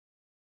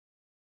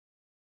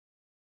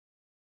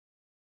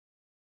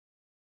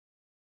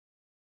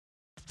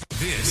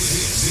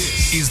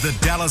is the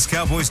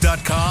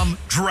DallasCowboys.com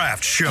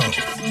Draft Show.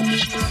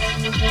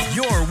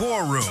 Your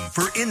war room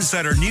for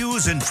insider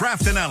news and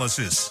draft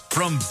analysis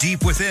from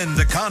deep within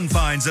the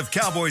confines of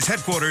Cowboys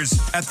headquarters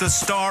at the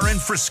Star in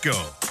Frisco.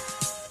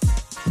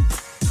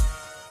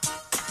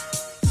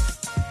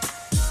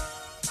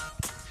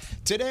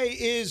 Today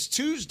is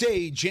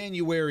Tuesday,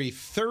 January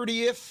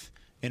 30th,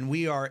 and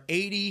we are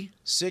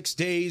 86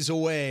 days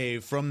away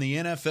from the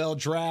NFL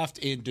Draft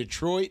in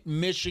Detroit,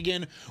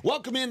 Michigan.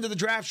 Welcome into the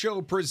Draft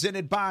Show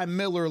presented by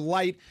Miller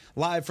Lite,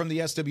 live from the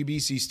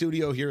SWBC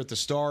studio here at the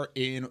Star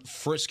in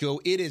Frisco.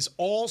 It is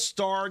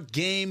All-Star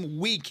Game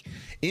Week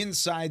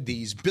inside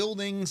these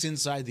buildings,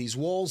 inside these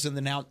walls, and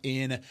then out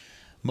in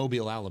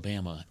Mobile,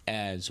 Alabama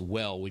as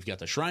well. We've got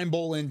the Shrine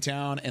Bowl in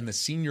town and the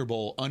Senior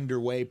Bowl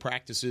underway.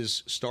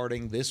 Practices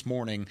starting this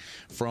morning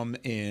from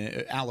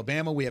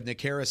Alabama. We have Nick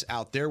Harris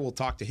out there. We'll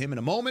talk to him in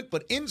a moment.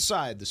 But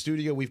inside the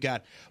studio, we've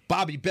got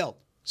Bobby Belt,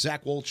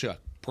 Zach Wolchuk,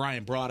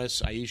 Brian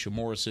Broaddus, Aisha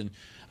Morrison.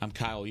 I'm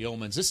Kyle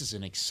Yeomans. This is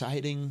an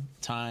exciting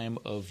time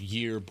of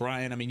year.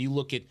 Brian, I mean, you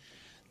look at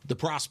the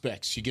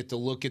prospects, you get to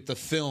look at the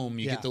film,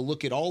 you get to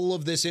look at all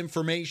of this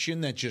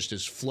information that just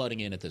is flooding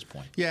in at this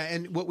point. Yeah,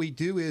 and what we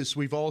do is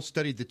we've all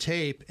studied the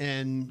tape,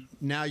 and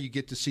now you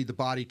get to see the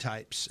body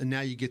types, and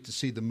now you get to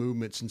see the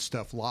movements and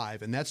stuff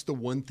live. And that's the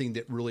one thing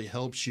that really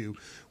helps you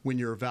when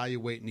you're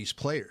evaluating these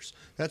players.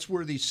 That's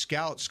where these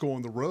scouts go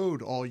on the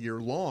road all year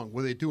long.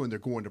 What are they doing? They're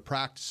going to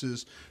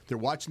practices, they're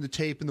watching the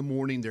tape in the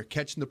morning, they're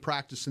catching the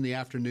practice in the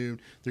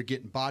afternoon, they're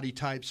getting body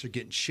types, they're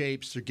getting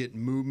shapes, they're getting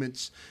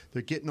movements,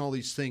 they're getting all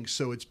these things.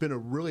 So it's been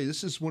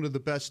this is one of the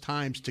best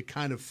times to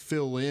kind of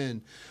fill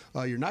in.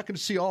 You're not going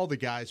to see all the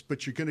guys,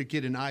 but you're going to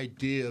get an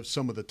idea of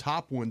some of the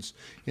top ones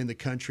in the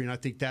country, and I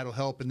think that'll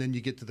help. And then you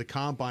get to the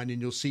combine,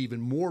 and you'll see even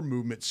more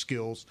movement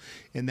skills,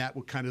 and that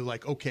will kind of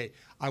like, okay,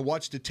 I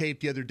watched the tape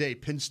the other day.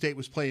 Penn State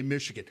was playing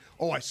Michigan.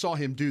 Oh, I saw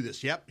him do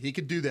this. Yep, he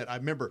could do that. I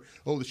remember,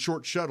 the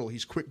short shuttle,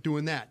 he's quick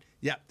doing that.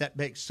 Yep, that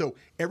makes so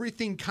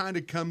everything kind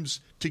of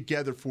comes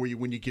together for you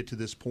when you get to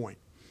this point.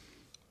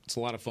 It's a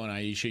lot of fun,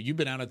 Aisha. You've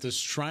been out at this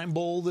Shrine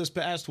Bowl this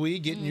past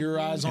week, getting your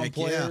eyes on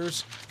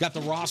players. Yeah. Got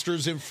the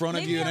rosters in front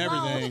of you and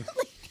everything.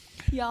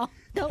 Y'all,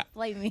 don't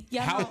blame me.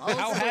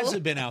 How has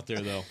it been out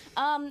there, though?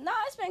 No,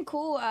 it's been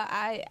cool.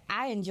 I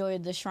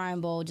enjoyed the Shrine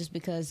Bowl just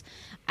because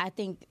I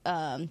think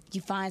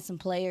you find some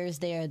players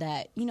there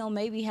that,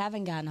 maybe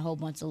haven't gotten a whole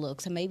bunch of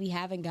looks and maybe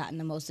haven't gotten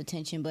the most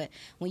attention. But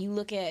when you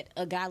look at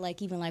a guy like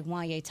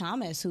Wanye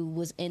Thomas, who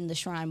was in the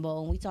Shrine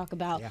Bowl, and we talk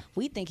about,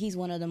 we think he's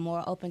one of the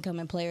more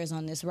up-and-coming players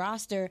on this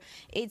roster.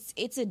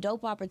 It's a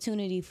dope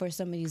opportunity for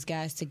some of these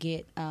guys to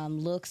get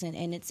looks,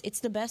 and it's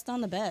the best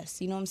on the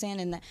best. You know what I'm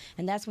saying?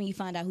 And that's when you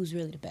find out who's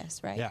really the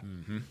best, right? Yeah.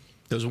 Mm-hmm.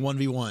 Those are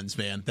 1v1s,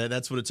 man.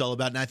 That's what it's all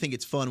about. And I think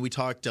it's fun. We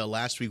talked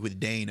last week with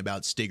Dane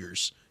about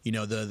Stiggers,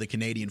 the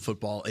Canadian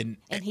football. And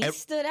he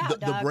stood out,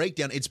 the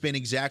breakdown, it's been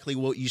exactly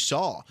what you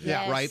saw,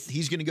 right?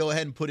 He's going to go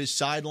ahead and put his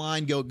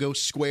sideline, go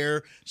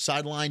square,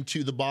 sideline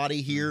to the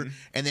body here. Mm-hmm.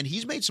 And then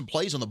he's made some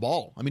plays on the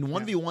ball. I mean,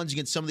 1v1s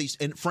against some of these.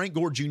 And Frank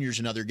Gore Jr. is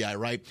another guy,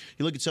 right?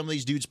 You look at some of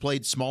these dudes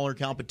played smaller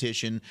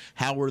competition.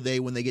 How are they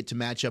when they get to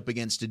match up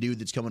against a dude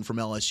that's coming from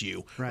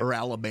LSU or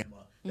Alabama?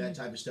 That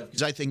type of stuff.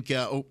 Because I think,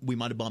 we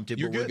might have bumped it,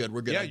 but we're good.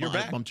 We're good. Yeah, you're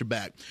back. Bumped her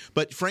back.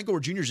 But Frank Gore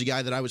Jr. is a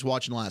guy that I was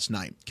watching last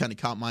night. Kind of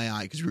caught my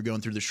eye because we were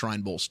going through the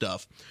Shrine Bowl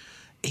stuff.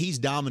 He's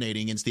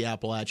dominating against the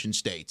Appalachian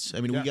states.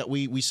 I mean,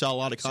 we saw a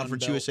lot of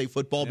Conference USA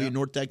football being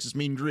North Texas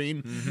Mean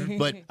Green. Mm-hmm.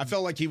 But I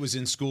felt like he was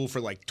in school for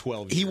like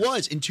 12 years. He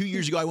was. And 2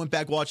 years ago, I went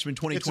back watched him in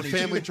 2022. It's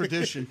a family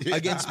tradition.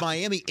 Against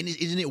Miami. And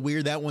isn't it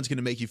weird? That one's going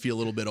to make you feel a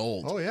little bit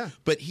old. Oh, yeah.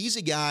 But he's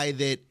a guy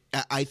that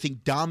I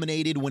think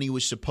dominated when he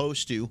was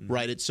supposed to,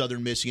 right, at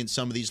Southern Michigan,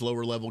 some of these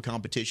lower-level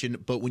competition.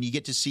 But when you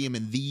get to see him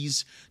in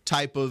these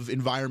type of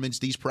environments,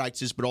 these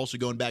practices, but also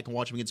going back and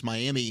watching him against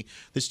Miami,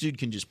 this dude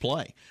can just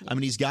play. I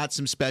mean, he's got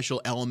some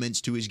special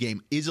elements to his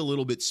game. Is a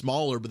little bit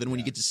smaller, but then when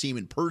you get to see him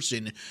in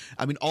person,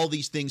 I mean, all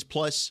these things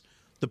plus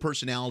the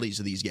personalities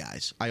of these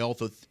guys, I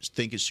also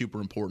think is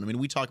super important. I mean,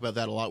 we talk about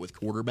that a lot with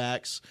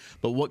quarterbacks,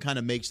 but what kind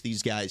of makes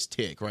these guys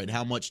tick, right?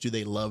 How much do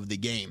they love the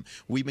game?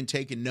 We've been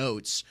taking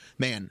notes.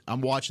 Man,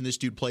 I'm watching this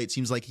dude play. It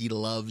seems like he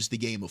loves the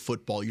game of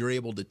football. You're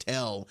able to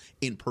tell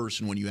in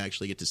person when you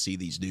actually get to see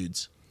these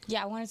dudes.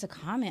 Yeah, I wanted to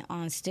comment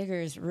on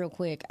Stiggers real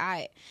quick.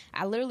 I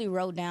literally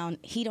wrote down,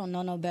 he don't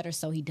know no better,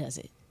 so he does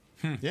it.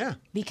 Yeah.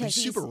 Because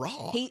he's super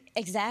raw.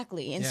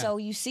 Exactly. And so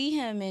you see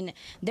him, and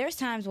there's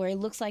times where it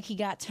looks like he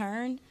got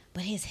turned,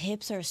 but his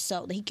hips are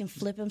so he can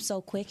flip him so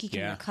quick, he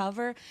can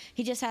recover.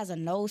 He just has a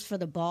nose for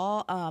the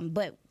ball.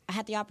 But I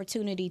had the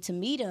opportunity to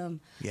meet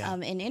him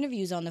in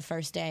interviews on the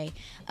first day,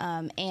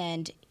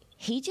 and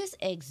he just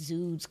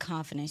exudes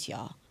confidence,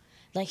 y'all.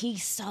 Like he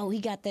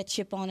got that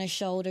chip on his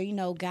shoulder,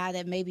 guy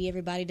that maybe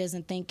everybody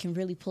doesn't think can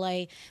really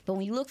play. But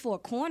when you look for a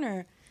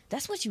corner,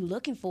 that's what you're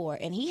looking for,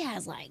 and he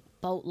has like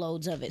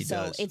boatloads of it.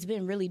 So it's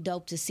been really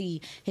dope to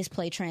see his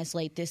play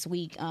translate this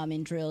week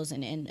in drills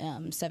and in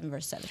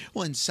 7-versus-7.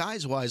 Well, and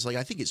size-wise, like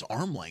I think his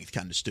arm length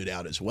kind of stood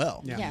out as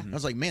well. Yeah. I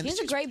was like, man, he's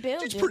this a great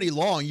build. It's pretty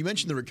long. You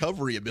mentioned the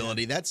recovery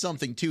ability. That's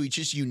something, too. He's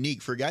just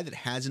unique. For a guy that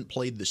hasn't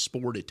played the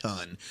sport a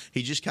ton,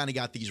 he just kind of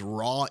got these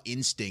raw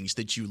instincts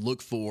that you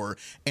look for.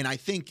 And I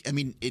think,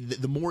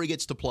 the more he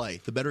gets to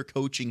play, the better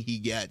coaching he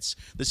gets.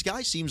 The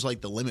sky seems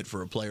like the limit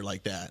for a player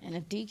like that. And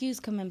if DQ's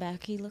coming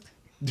back, he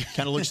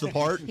kind of looks the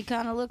part. He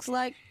kind of looks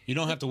like. You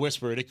don't have to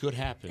whisper it. It could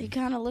happen. He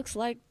kind of looks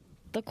like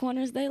the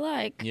corners they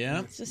like. Yeah.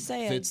 Let's just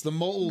say Fits the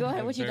mold. Go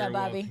ahead. What you got,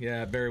 Bobby?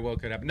 Yeah, very well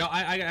could happen. No,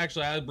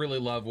 I really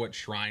love what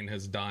Shrine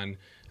has done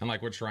and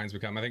like what Shrine's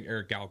become. I think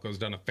Eric Galco's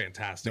done a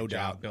fantastic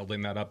job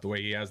building that up the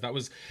way he has. That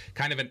was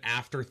kind of an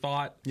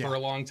afterthought for a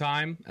long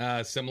time,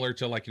 similar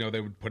to they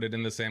would put it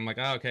in the same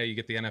okay, you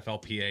get the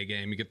NFLPA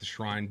game, you get the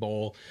Shrine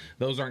Bowl.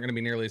 Those aren't going to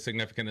be nearly as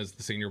significant as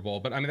the Senior Bowl,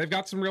 but they've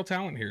got some real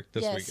talent here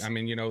this week.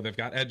 They've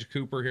got Edge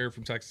Cooper here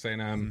from Texas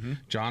A&M.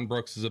 John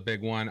Brooks is a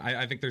big one.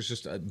 I think there's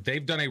just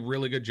they've done a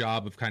really good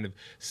job of kind of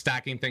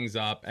stacking things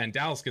up, and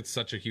Dallas gets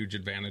such a huge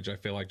advantage. I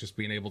feel like just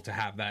being able to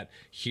have that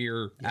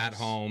here at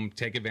home,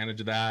 take advantage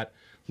of that.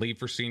 Leave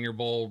for Senior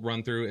Bowl,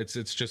 run through. It's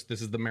just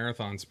this is the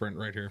marathon sprint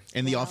right here.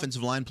 And the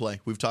offensive line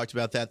play. We've talked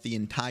about that the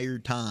entire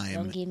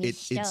time. It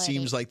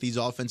seems like these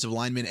offensive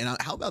linemen. And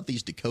how about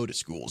these Dakota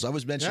schools? I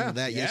was mentioning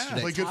that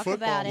yesterday. Play good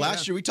football.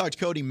 Last year we talked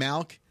Cody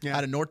Malk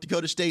out of North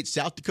Dakota State.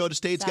 South Dakota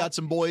State's got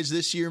some boys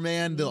this year,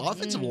 man. The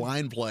offensive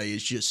line play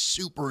is just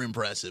super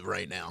impressive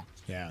right now.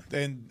 Yeah,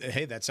 and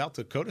hey, that South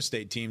Dakota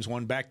State team's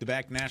won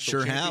back-to-back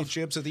national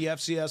championships at the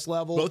FCS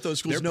level. Both those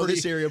schools know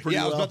this area pretty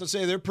well. Yeah, I was about to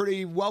say they're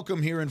pretty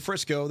welcome here in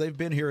Frisco. They've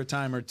been here a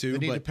time or two.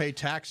 They need to pay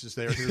taxes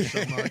there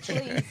so much.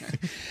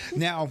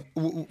 Now,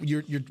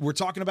 we're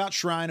talking about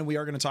Shrine, and we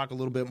are going to talk a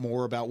little bit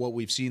more about what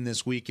we've seen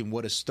this week and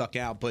what has stuck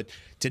out. But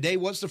today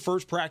was the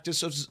first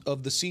practice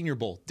of the Senior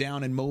Bowl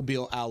down in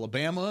Mobile,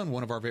 Alabama, and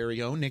one of our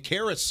very own, Nick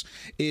Harris,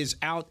 is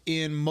out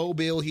in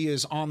Mobile. He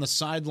is on the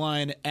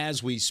sideline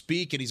as we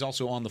speak, and he's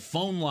also on the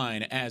phone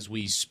line as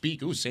we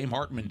speak. Ooh, Sam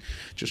Hartman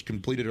just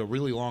completed a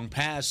really long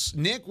pass.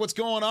 Nick, what's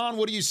going on?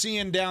 What are you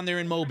seeing down there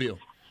in Mobile?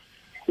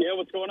 Yeah,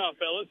 what's going on,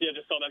 fellas? Yeah,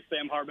 just saw that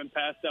Sam Hartman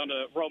pass down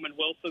to Roman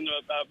Wilson,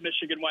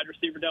 Michigan wide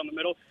receiver down the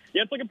middle.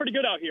 Yeah, it's looking pretty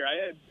good out here.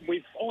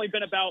 We've only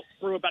been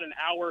through about an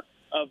hour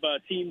of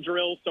team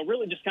drills, so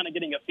really just kind of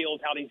getting a feel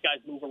of how these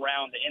guys move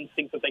around, the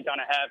instincts that they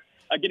kind of have,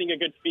 getting a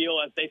good feel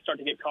as they start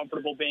to get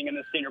comfortable being in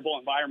the Senior Bowl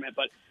environment.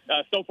 But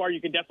so far,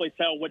 you can definitely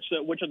tell which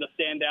of the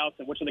standouts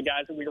and which of the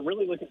guys that we are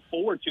really looking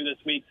forward to this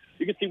week.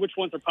 You can see which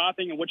ones are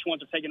popping and which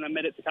ones are taking a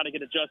minute to kind of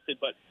get adjusted.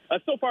 But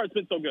so far, it's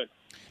been so good.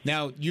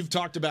 Now, you've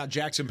talked about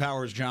Jackson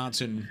Powers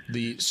Johnson,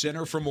 the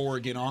center from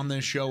Oregon, on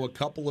this show a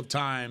couple of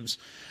times.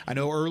 I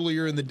know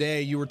earlier in the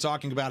day you were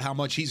talking about how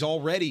much he's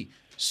already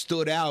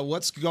stood out.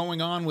 What's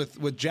going on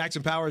with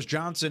Jackson Powers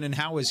Johnson, and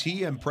how is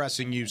he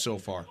impressing you so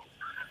far?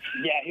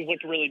 Yeah, he's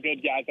looked really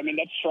good, guys.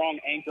 That strong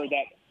anchor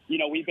that,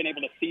 we've been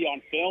able to see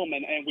on film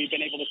and we've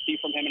been able to see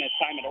from him in his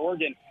time at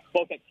Oregon,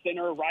 both at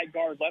center, right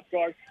guard, left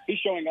guard. He's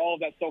showing all of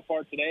that so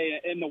far today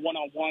in the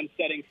one-on-one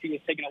settings. He was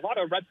taking a lot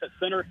of reps at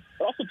center,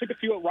 but also took a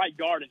few at right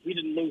guard, and he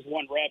didn't lose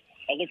one rep.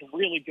 It looked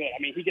really good.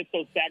 He gets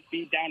those back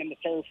feet down in the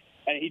turf,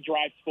 and he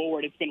drives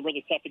forward. It's been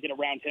really tough to get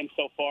around him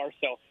so far.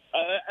 So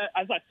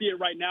as I see it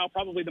right now,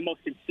 probably the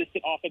most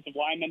consistent offensive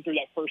lineman through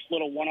that first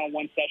little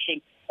one-on-one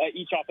session.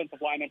 Each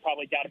offensive lineman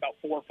probably got about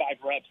 4 or 5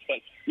 reps.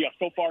 But,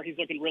 so far he's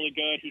looking really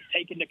good. He's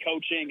taken to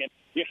coaching, and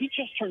he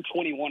just turned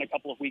 21 a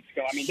couple of weeks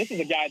ago. This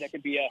is a guy that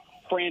could be a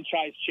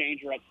franchise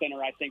changer at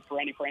center, I think, for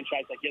any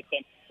franchise that gets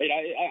him.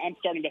 I'm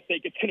starting to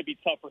think it's going to be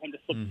tough for him to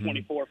slip to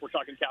 24 if we're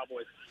talking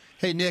Cowboys.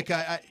 Hey, Nick,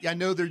 I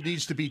know there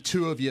needs to be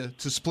 2 of you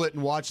to split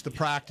and watch the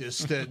practice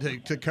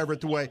to cover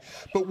it the way.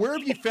 But where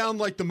have you found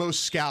the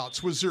most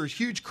scouts? Was there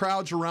huge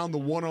crowds around the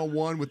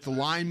one-on-one with the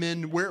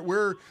linemen?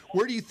 Where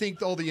do you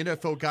think all the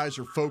NFL guys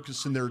are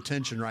focusing their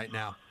attention right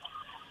now?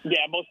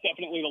 Yeah, most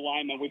definitely the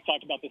linemen. We've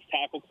talked about this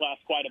tackle class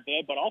quite a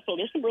bit, but also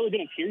there's some really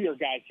good interior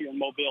guys here in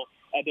Mobile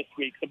this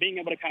week. So being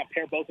able to kind of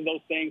pair both of those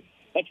things,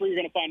 that's where you're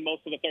going to find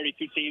most of the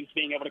 32 teams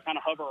being able to kind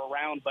of hover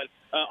around. But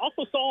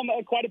also saw them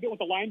quite a bit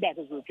with the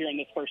linebacker group here in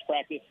this first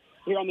practice.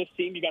 Here on this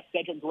team, you got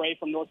Cedric Gray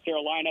from North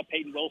Carolina,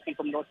 Peyton Wilson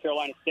from North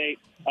Carolina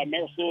State,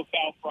 Maris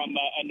Luafau from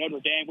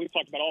Notre Dame. We've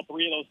talked about all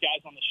 3 of those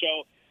guys on the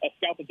show.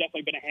 Scouts have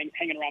definitely been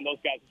hanging around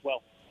those guys as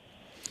well.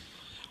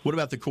 What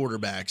about the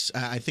quarterbacks?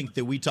 I think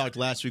that we talked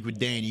last week with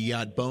Dan. You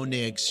got Bo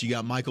Nix, you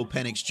got Michael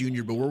Penix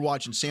Jr., but we're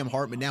watching Sam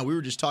Hartman now. We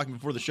were just talking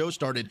before the show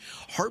started.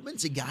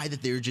 Hartman's a guy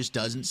that there just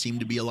doesn't seem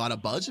to be a lot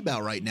of buzz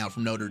about right now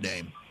from Notre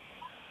Dame.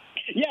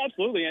 Yeah,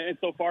 absolutely. And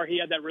so far, he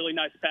had that really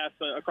nice pass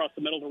across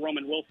the middle to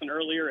Roman Wilson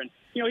earlier, and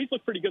he's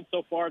looked pretty good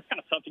so far. It's kind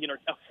of tough to get a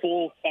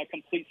full,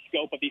 complete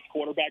scope of these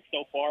quarterbacks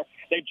so far.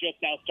 They just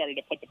now started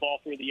to put the ball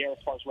through the air as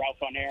far as routes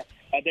on air.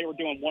 They were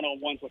doing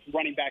one-on-ones with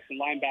running backs and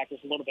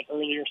linebackers a little bit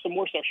earlier, so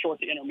more so short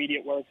to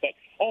intermediate work. But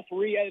all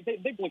three,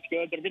 they've looked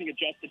good. They're getting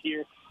adjusted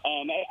here.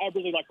 I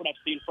really like what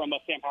I've seen from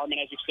Sam Hartman,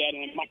 as you said,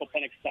 and Michael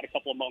Penix has had a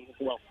couple of moments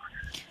as well.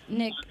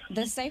 Nick,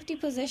 the safety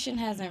position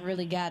hasn't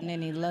really gotten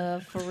any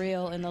love for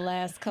real in the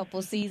last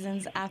couple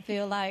seasons, I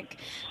feel like.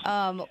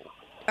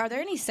 Are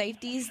there any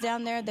safeties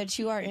down there that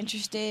you are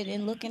interested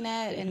in looking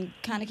at and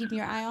kind of keeping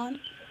your eye on?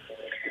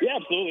 Yeah,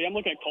 absolutely. I'm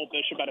looking at Cole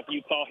Bishop out of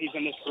Utah. He's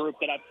in this group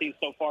that I've seen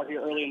so far here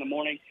early in the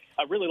morning.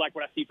 I really like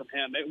what I see from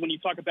him. When you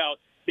talk about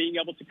being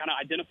able to kind of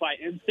identify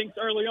instincts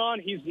early on,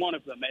 he's one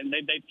of them, and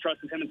they've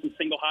trusted him in some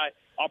single high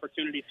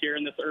opportunities here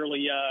in this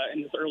early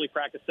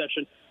practice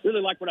session.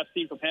 Really like what I've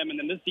seen from him, and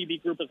then this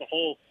DB group as a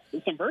whole.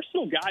 There's some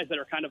versatile guys that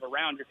are kind of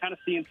around. You're kind of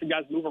seeing some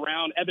guys move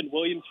around. Evan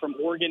Williams from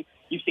Oregon,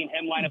 you've seen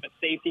him line up at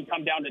safety,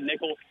 come down to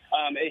nickel.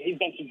 He's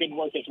done some good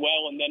work as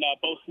well, and then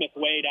Bo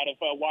Smith-Wade out of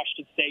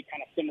Washington State,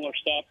 kind of similar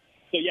stuff.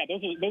 So yeah,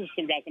 those are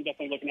some guys I'm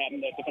definitely looking at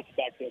in the defensive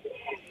backfield.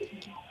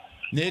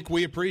 Nick,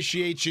 we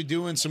appreciate you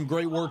doing some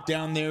great work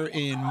down there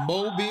in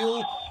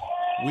Mobile.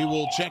 We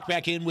will check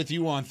back in with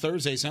you on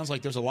Thursday. Sounds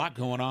like there's a lot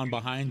going on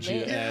behind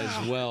you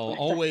as well.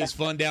 Always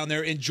fun down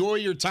there. Enjoy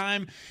your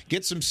time.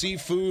 Get some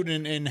seafood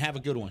and have a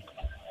good one.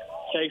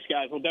 Thanks,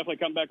 guys. We'll definitely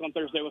come back on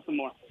Thursday with some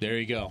more. There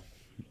you go.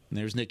 And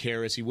there's Nick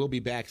Harris. He will be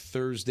back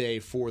Thursday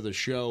for the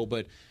show,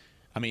 but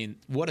I mean,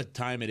 what a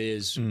time it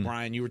is.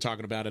 Brian, you were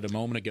talking about it a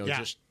moment ago. Yeah.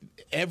 Just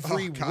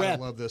every rep. I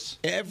love this.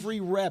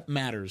 Every rep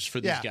matters for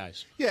these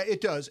guys. Yeah,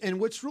 it does. And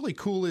what's really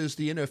cool is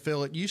the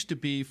NFL, it used to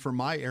be for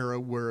my era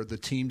where the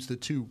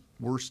two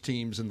worst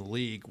teams in the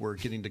league were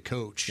getting to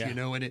coach, and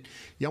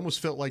you almost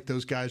felt like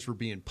those guys were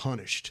being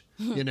punished,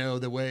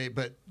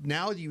 but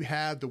now you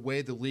have the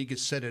way the league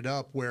has set it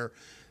up where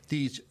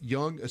these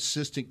young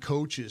assistant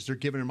coaches, they're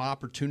giving them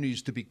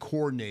opportunities to be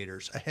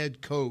coordinators, a head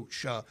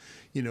coach,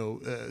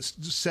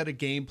 set a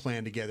game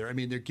plan together. I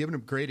mean, they're giving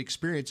them great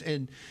experience.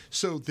 And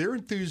so their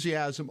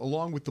enthusiasm,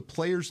 along with the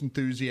players'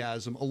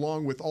 enthusiasm,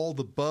 along with all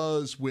the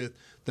buzz with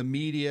the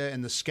media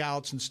and the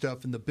scouts and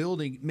stuff in the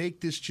building, make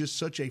this just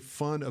such a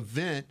fun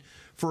event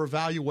for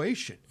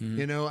evaluation.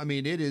 I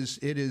mean,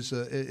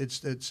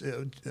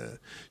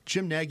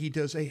 Jim Nagy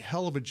does a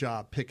hell of a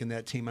job picking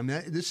that team. I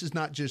mean, this is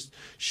not just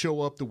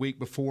show up the week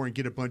before and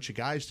get a bunch of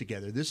guys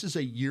together. This is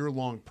a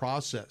year-long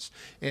process.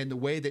 And the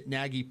way that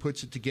Nagy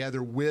puts it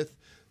together with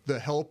the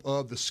help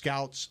of the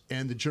scouts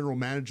and the general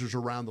managers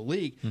around the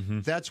league.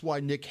 That's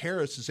why Nick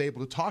Harris is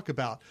able to talk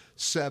about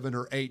 7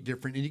 or 8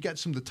 different. And you got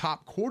some of the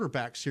top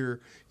quarterbacks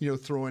here,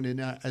 throwing in,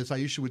 as I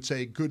usually would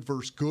say, good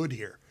versus good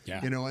here.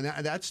 Yeah. And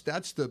that's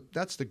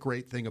the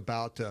great thing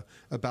about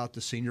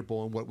the Senior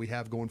Bowl and what we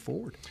have going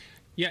forward.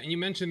 Yeah, and you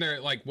mentioned there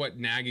like what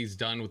Nagy's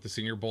done with the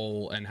Senior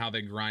Bowl and how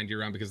they grind you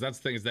around, because that's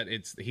the thing is that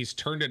he's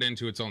turned it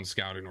into its own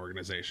scouting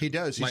organization. He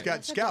does. He's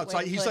got scouts.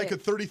 He's like a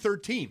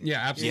 33rd team.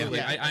 Yeah, absolutely.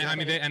 Yeah. I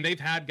mean, they've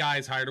had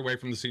guys hired away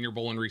from the Senior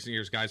Bowl in recent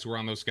years, guys who were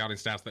on those scouting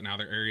staffs that now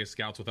they're area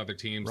scouts with other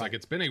teams. Right. Like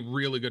it's been a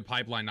really good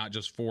pipeline, not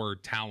just for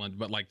talent,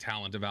 but like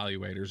talent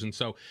evaluators. And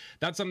so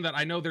that's something that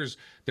I know there's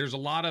a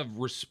lot of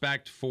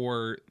respect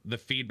for the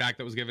feedback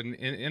that was given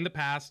in the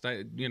past.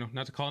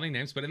 Not to call any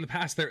names, but in the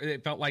past,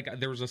 it felt like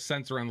there was a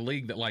sense around the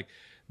league that like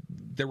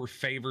there were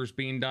favors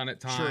being done at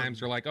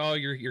times, or like, oh,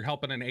 you're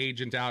helping an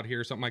agent out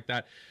here, something like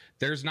that.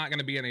 There's not going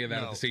to be any of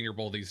that at the Senior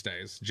Bowl these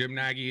days. Jim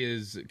Nagy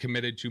is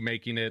committed to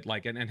making it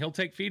like, and he'll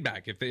take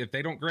feedback. If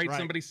they don't grade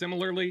somebody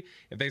similarly,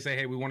 if they say,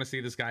 hey, we want to see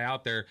this guy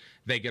out there,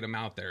 they get him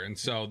out there. And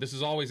so this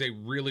is always a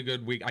really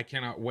good week. I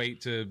cannot wait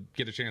to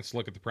get a chance to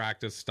look at the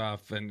practice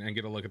stuff and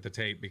get a look at the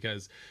tape,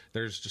 because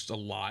there's just a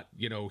lot,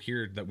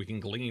 here that we can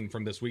glean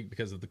from this week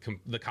because of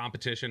the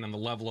competition and the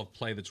level of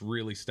play that's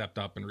really stepped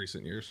up in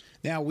recent years.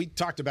 Now, we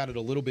talked about it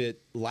a little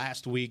bit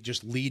last week,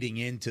 just leading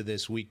into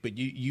this week, but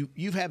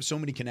you've had so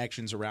many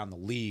connections around the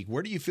league.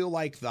 Where do you feel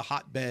like the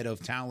hotbed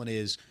of talent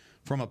is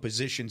from a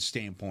position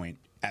standpoint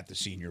at the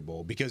Senior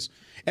Bowl? Because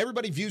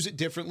everybody views it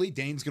differently.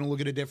 Dane's going to look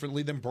at it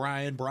differently than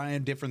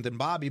Brian different than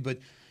Bobby, but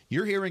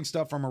you're hearing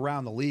stuff from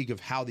around the league of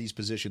how these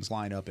positions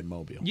line up in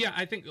Mobile. Yeah,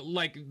 I think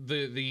like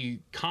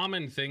the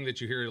common thing that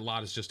you hear a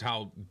lot is just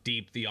how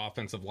deep the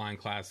offensive line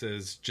class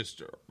is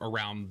just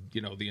around,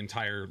 the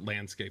entire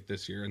landscape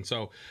this year. And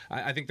so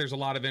I think there's a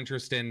lot of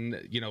interest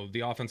in,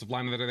 the offensive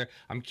linemen that are there.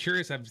 I'm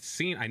curious.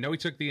 I know he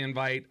took the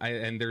invite,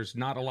 and there's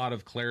not a lot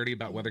of clarity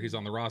about whether he's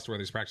on the roster,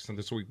 whether he's practicing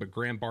this week, but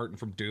Graham Barton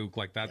from Duke,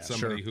 like that's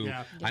somebody who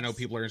I know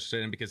people are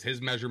interested in because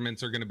his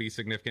measurements are going to be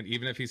significant,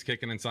 even if he's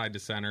kicking inside to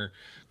center.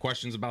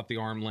 Questions about the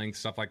arm length. length,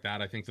 stuff like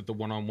that. I think that the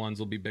one-on-ones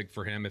will be big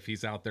for him if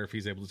he's out there, if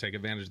he's able to take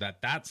advantage of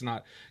that. That's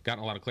not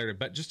gotten a lot of clarity.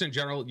 But just in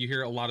general, you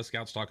hear a lot of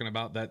scouts talking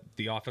about that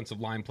the offensive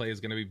line play is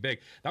going to be big.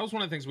 That was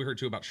one of the things we heard,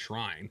 too, about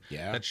Shrine.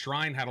 Yeah. That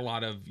Shrine had a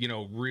lot of,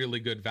 really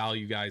good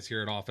value guys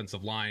here at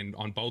offensive line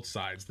on both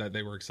sides that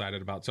they were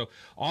excited about. So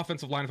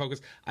offensive line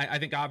focus. I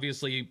think,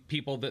 obviously,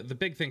 the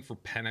big thing for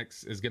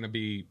Penix is going to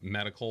be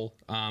medical.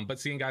 But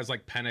seeing guys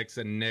like Penix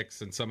and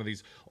Nix and some of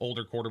these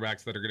older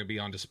quarterbacks that are going to be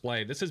on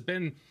display, this has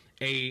been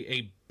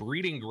a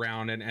breeding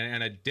ground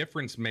and a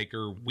difference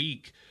maker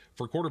week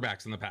for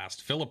quarterbacks in the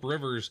past. Phillip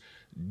Rivers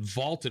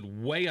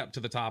vaulted way up to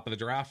the top of the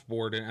draft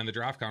board and the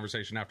draft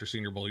conversation after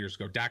Senior Bowl years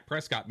ago. Dak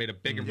Prescott made a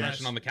big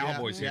impression on the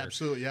Cowboys here.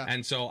 Absolutely, yeah.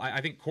 And so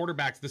I think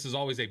quarterbacks, this is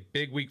always a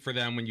big week for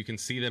them when you can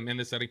see them in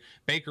this setting.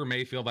 Baker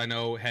Mayfield, I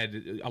know,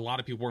 had a lot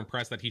of people were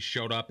impressed that he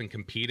showed up and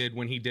competed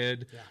when he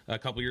did a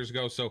couple years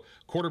ago. So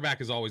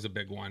quarterback is always a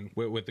big one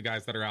with the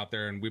guys that are out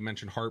there. And we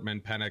mentioned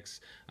Hartman, Penix,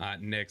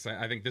 Nix.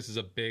 I think this is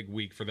a big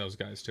week for those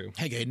guys too.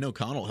 Hey, Aiden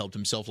O'Connell helped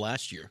himself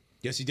last year.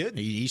 Yes, he did.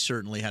 He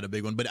certainly had a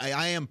big one. But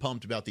I am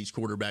pumped about these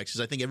quarterbacks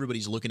because I think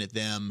everybody's looking at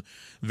them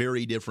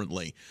very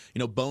differently.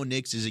 Bo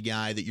Nix is a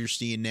guy that you're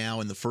seeing now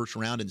in the first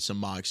round in some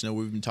mocks.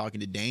 We've been talking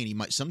to Dane.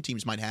 Some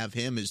teams might have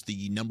him as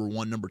the number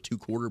 1, number 2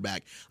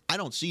 quarterback. I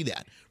don't see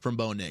that from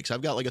Bo Nix.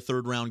 I've got like a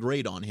 3rd round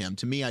grade on him.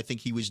 To me, I think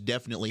he was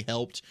definitely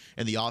helped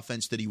in the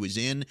offense that he was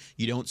in.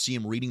 You don't see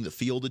him reading the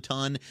field a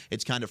ton.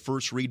 It's kind of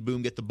first read,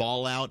 boom, get the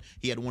ball out.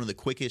 He had one of the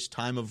quickest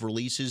time of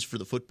releases for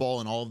the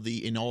football in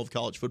all of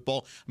college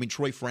football. I mean,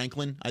 Troy Franklin,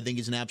 I think,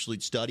 is an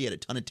absolute stud. He had a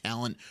ton of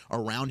talent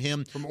around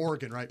him. From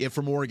Oregon, right? Yeah,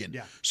 from Oregon.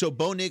 Yeah. So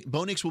Bo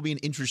Nix will be an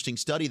interesting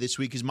study this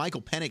week because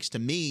Michael Penix, to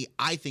me,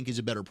 I think is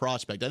a better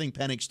prospect. I think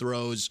Penix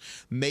throws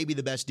maybe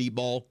the best deep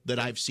ball that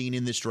I've seen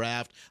in this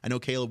draft. I know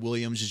Caleb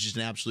Williams is just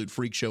an absolute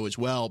freak show as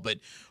well, but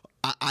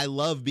I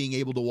love being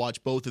able to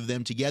watch both of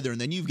them together. And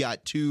then you've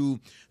got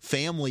 2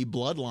 family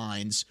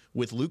bloodlines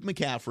with Luke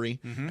McCaffrey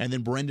and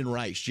then Brendan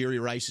Rice, Jerry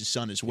Rice's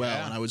son as well.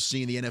 Yeah. And I was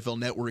seeing the NFL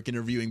Network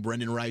interviewing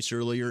Brendan Rice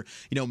earlier.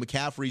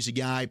 McCaffrey's a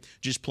guy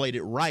just played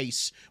at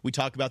Rice. We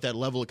talk about that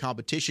level of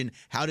competition.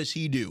 How does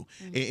he do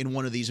in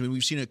one of these? I mean,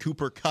 we've seen a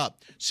Cooper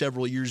Kupp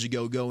several years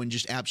ago go and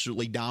just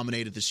absolutely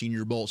dominate at the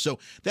Senior Bowl. So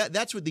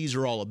that's what these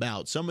are all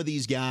about. Some of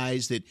these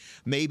guys that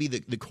maybe the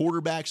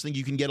quarterbacks think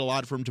you can get a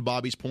lot from, to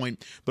Bobby's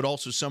point, but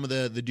also some of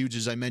the dudes,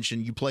 as I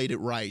mentioned, you played at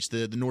Rice,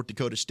 the North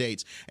Dakota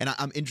States. And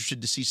I'm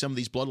interested to see some of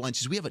these bloodlines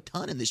because we have a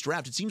ton in this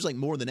draft. It seems like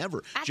more than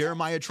ever.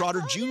 Jeremiah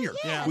Trotter Jr.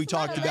 We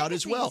talked about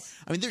as well.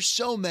 I mean, there's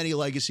so many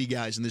legacy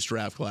guys in this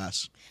draft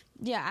class.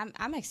 Yeah,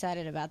 I'm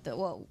excited about that.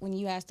 Well, when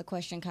you asked the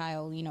question,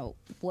 Kyle,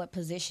 what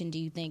position do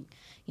you think,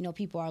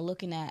 people are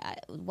looking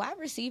at? Wide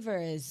receiver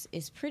is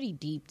pretty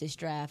deep this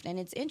draft. And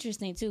it's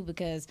interesting, too,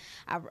 because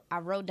I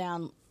wrote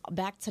down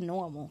back to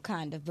normal,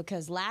 kind of,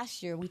 because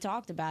last year we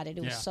talked about it.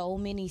 It was so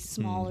many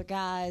smaller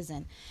guys,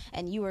 and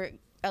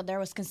there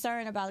was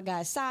concern about the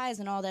guy's size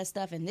and all that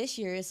stuff. And this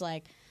year it's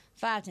like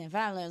 5'10",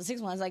 5'11",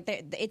 6'1". It's like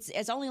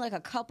it's only like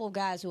a couple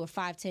guys who are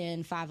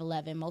 5'10",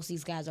 5'11". Most of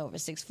these guys are over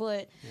 6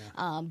 foot,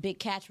 big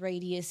catch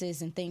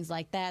radiuses and things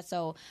like that.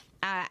 So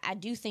I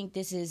do think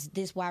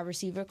this wide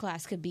receiver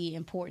class could be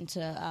important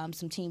to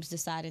some teams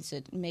deciding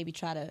to maybe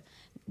try to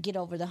get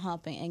over the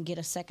hump and get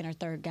a second or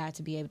third guy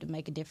to be able to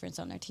make a difference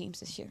on their teams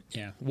this year.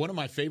 Yeah. One of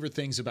my favorite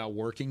things about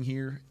working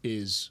here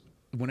is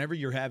whenever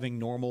you're having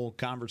normal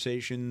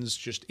conversations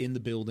just in the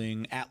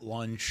building, at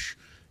lunch,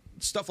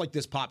 stuff like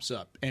this pops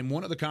up. And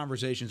one of the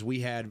conversations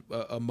we had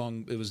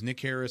it was Nick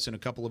Harris and a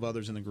couple of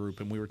others in the group,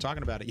 and we were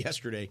talking about it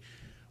yesterday.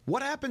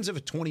 What happens if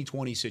a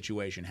 2020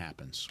 situation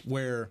happens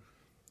where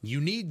you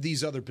need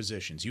these other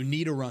positions? You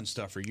need a run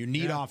stuffer. You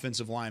need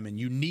offensive linemen.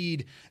 You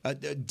need a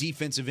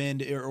defensive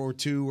end or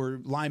 2 or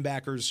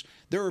linebackers.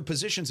 There are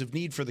positions of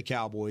need for the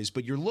Cowboys,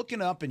 but you're looking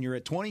up and you're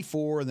at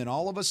 24, and then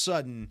all of a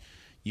sudden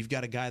you've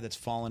got a guy that's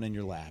fallen in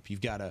your lap.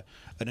 You've got a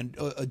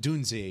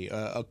Dunze,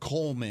 a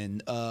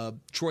Coleman,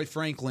 Troy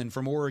Franklin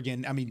from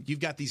Oregon. I mean, you've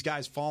got these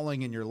guys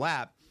falling in your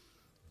lap.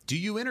 Do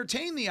you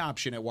entertain the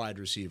option at wide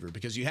receiver?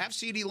 Because you have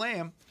CeeDee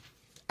Lamb.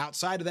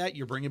 Outside of that,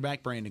 you're bringing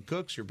back Brandon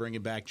Cooks. You're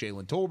bringing back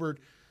Jalen Tolbert.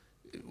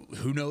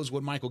 Who knows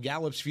what Michael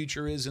Gallup's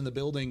future is in the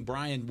building?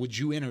 Brian, would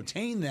you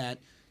entertain that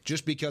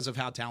just because of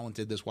how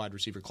talented this wide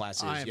receiver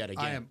class is yet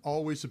again? I am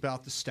always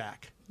about the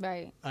stack.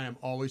 Right. I am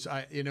always,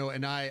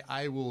 and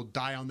I will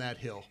die on that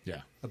hill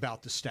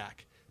about the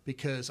stack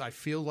because I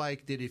feel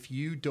like that if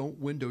you don't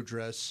window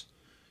dress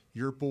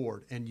your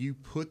board and you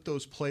put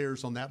those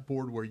players on that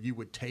board where you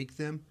would take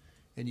them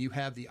and you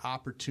have the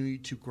opportunity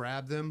to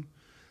grab them,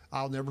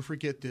 I'll never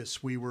forget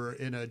this. We were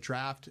in a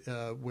draft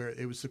where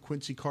it was the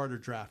Quincy Carter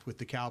draft with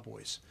the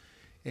Cowboys,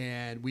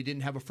 and we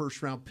didn't have a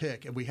first-round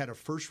pick, and we had a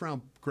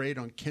first-round grade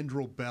on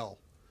Kendrell Bell,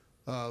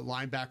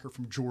 linebacker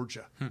from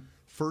Georgia.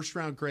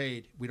 First-round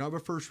grade. We don't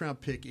have a first-round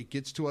pick. It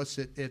gets to us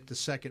at the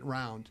second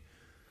round,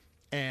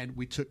 and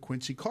we took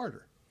Quincy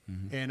Carter.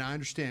 And I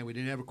understand we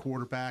didn't have a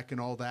quarterback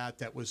and all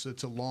that.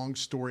 It's a long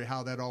story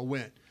how that all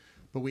went.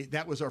 But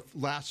that was our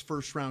last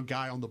first-round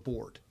guy on the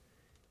board.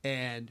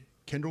 And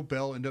Kendrell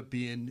Bell ended up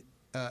being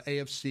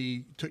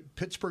AFC.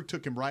 Pittsburgh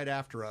took him right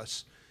after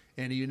us,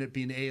 and he ended up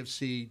being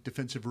AFC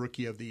Defensive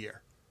Rookie of the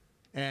Year.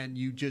 And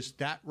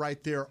that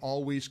right there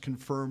always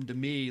confirmed to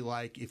me,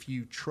 like, if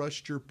you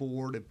trust your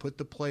board and put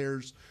the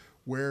players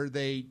where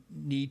they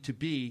need to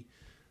be,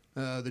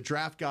 the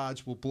draft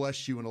gods will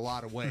bless you in a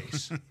lot of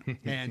ways.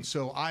 And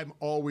so I'm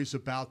always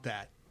about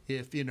that.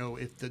 If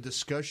the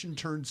discussion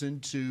turns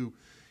into,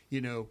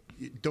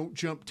 don't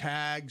jump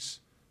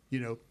tags,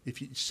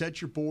 if you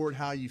set your board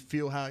how you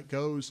feel, how it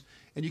goes,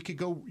 and you could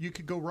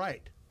go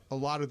right a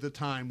lot of the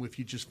time if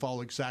you just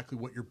follow exactly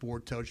what your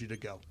board tells you to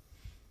go.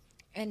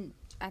 And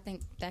I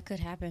think that could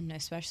happen,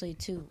 especially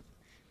too.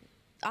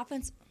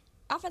 Offensive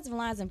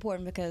line is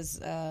important because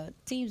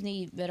teams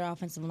need better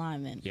offensive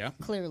linemen. Yeah,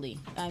 clearly.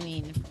 I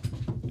mean,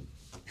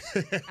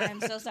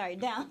 I'm so sorry.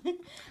 Down.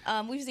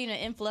 We've seen an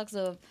influx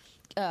of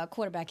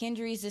quarterback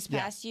injuries this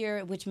past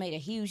year, which made a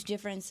huge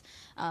difference.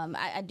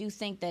 I do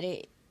think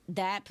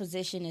that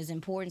position is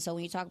important. So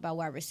when you talk about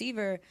wide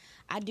receiver,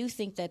 I do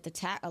think that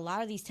a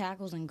lot of these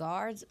tackles and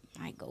guards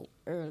might go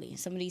early.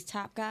 Some of these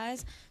top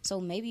guys. So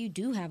maybe you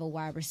do have a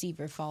wide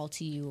receiver fall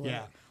to you,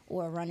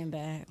 or a running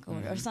back,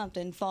 or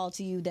something fall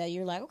to you that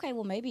you're like, okay,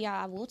 well maybe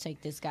I will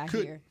take this guy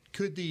here.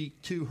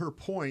 To her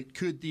point,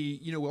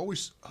 you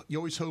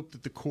always hope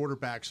that the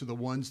quarterbacks are the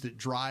ones that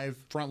drive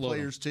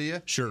players to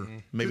you. Sure,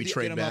 maybe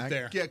trade back. Up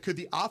there. Yeah, could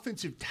the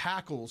offensive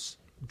tackles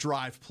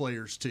drive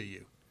players to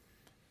you?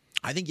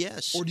 I think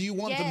yes. Or do you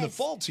want them to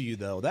fall to you,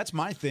 though? That's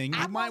my thing.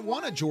 You might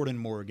want a Jordan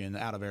Morgan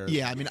out of Arizona.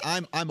 Yeah, I mean,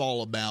 I'm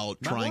all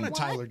about trying. I want a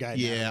Tyler Guy.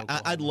 Yeah,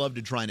 I'd love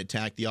to try and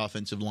attack the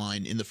offensive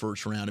line in the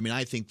first round. I mean,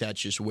 I think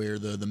that's just where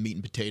the meat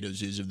and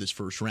potatoes is of this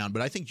first round.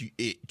 But I think,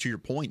 to your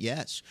point,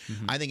 yes.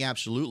 Mm-hmm. I think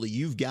absolutely.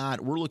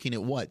 We're looking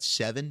at,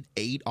 7,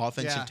 8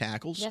 offensive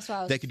tackles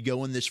that could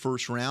go in this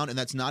first round. And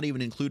that's not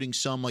even including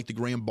some like the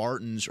Graham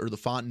Bartons or the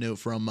Fontenot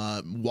from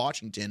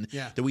Washington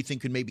that we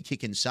think could maybe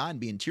kick inside and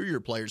be interior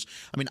players.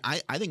 I mean,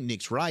 I think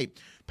Nick's right.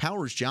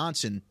 Powers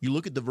Johnson, you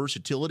look at the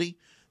versatility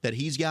that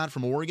he's got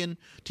from Oregon,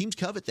 teams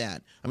covet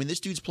that. I mean, this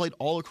dude's played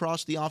all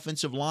across the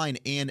offensive line,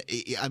 and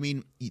I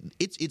mean,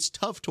 it's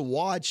tough to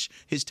watch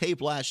his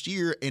tape last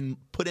year and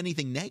put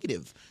anything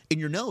negative in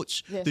your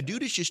notes. Yes. The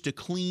dude is just a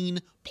clean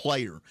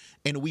player,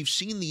 and we've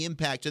seen the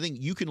impact. I think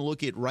you can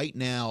look at right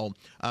now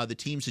the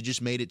teams that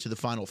just made it to the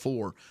Final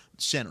Four,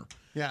 center.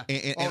 Yeah.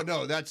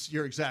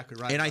 You're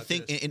exactly right. And I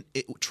think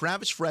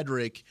Travis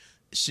Frederick,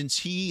 since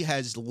he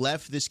has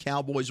left this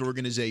Cowboys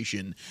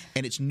organization,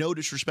 and it's no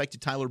disrespect to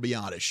Tyler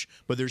Biotish,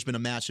 but there's been a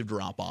massive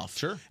drop-off.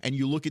 Sure. And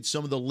you look at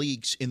some of the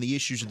leaks and the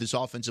issues that this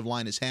offensive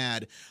line has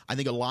had, I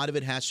think a lot of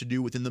it has to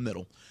do within the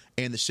middle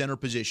and the center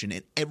position.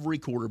 And every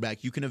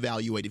quarterback you can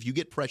evaluate, if you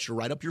get pressure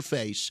right up your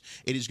face,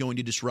 it is going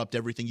to disrupt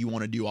everything you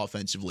want to do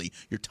offensively.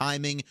 Your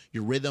timing,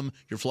 your rhythm,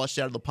 you're flushed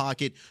out of the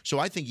pocket. So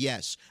I think,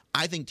 yes,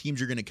 I think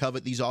teams are going to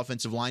covet these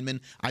offensive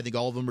linemen. I think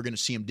all of them are going to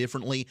see them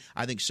differently.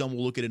 I think some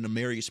will look at an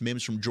Amarius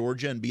Mims from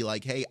Georgia and be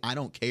like, hey, I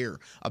don't care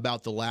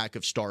about the lack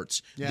of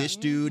starts. Yeah. This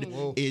dude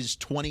is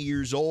 20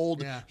 years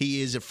old. Yeah.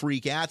 He is a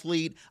freak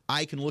athlete.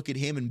 I can look at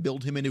him and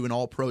build him into an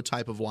all-pro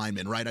type of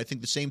lineman, right? I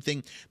think the same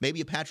thing,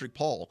 maybe a Patrick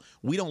Paul.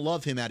 We don't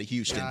love him out of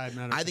Houston.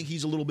 I think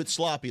he's a little bit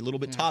sloppy, a little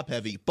bit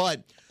top-heavy.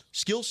 But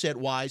skill set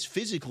wise,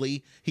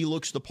 physically, he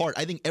looks the part.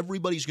 I think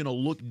everybody's going to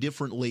look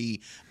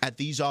differently at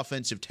these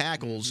offensive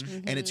tackles,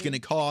 and it's going to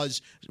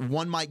cause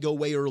one might go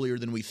way earlier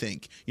than we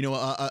think. You know,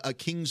 a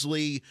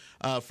Kingsley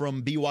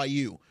from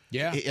BYU.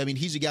 Yeah. I mean,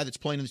 he's a guy that's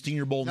playing in the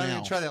Senior Bowl now. Not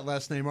going to try that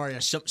last name, are you?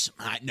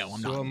 No,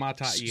 I'm not.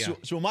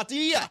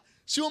 Suamataia.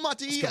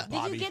 Suamataia.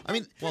 Bobby. I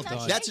mean, well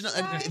done. That's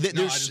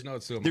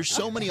there's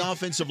so many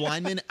offensive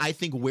linemen. I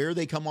think where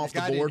they come off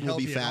the board will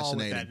be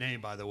fascinating. That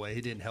name, by the way,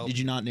 he didn't help. Did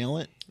you not nail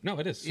it? No,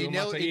 it is.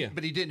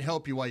 But he didn't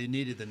help you while you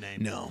needed the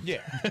name. No. Yeah.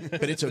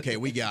 But it's okay.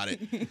 We got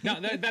it. No,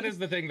 that is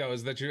the thing, though,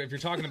 is that if you're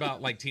talking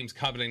about like teams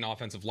coveting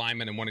offensive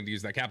linemen and wanting to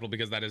use that capital,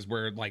 because that is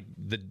where like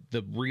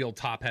the real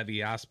top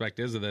heavy aspect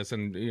is of this.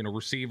 And, you know,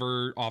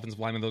 receiver, offensive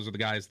linemen, those are the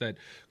guys that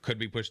could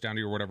be pushed down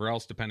to you or whatever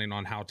else, depending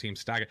on how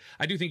teams stack it.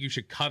 I do think you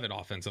should covet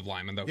offensive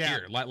linemen, though,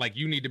 here. Like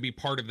you need to be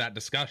part of that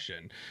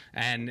discussion.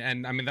 And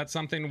I mean, that's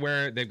something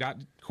where they've got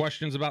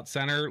questions about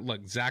center.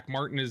 Look, Zach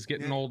Martin is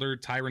getting older.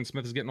 Tyron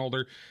Smith is getting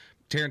older.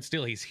 Terrence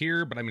Steele, he's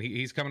here, but I mean,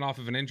 he's coming off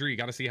of an injury. You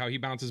got to see how he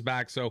bounces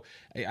back. So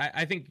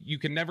I think you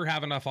can never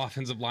have enough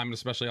offensive linemen,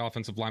 especially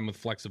offensive linemen with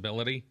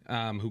flexibility,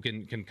 who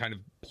can kind of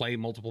play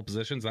multiple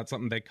positions. That's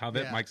something they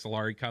covet. Yeah. Mike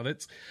Solari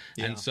covets.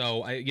 Yeah. And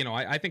so,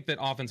 I think that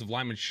offensive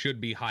linemen should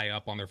be high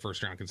up on their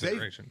first round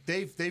consideration.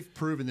 They've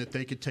proven that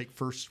they could take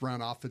first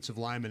round offensive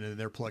linemen and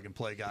they're plug and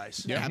play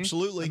guys. Yeah,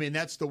 absolutely. I mean,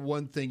 that's the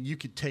one thing you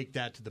could take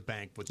that to the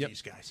bank with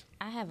these guys.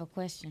 I have a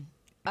question.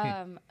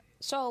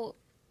 So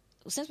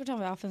since we're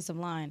talking about offensive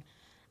line,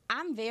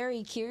 I'm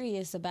very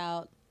curious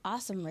about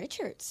Asim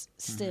Richards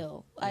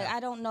still. Mm-hmm. I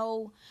don't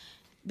know,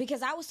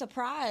 because I was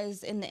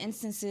surprised in the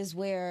instances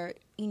where,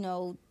 you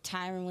know,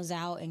 Tyron was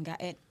out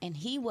and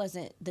he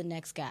wasn't the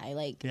next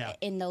guy,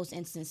 in those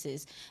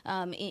instances.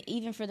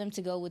 Even for them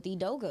to go with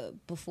Edoga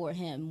before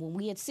him, when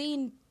we had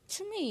seen,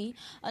 to me,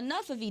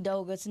 enough of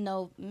Edoga to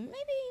know maybe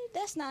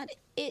that's not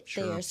it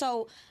Sure. there.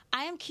 So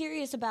I am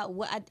curious about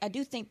what I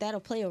do think that'll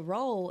play a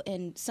role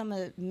in some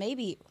of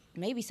maybe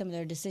some of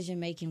their decision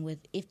making with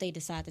if they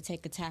decide to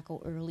take a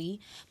tackle early.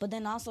 But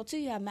then also too,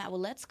 you have Matt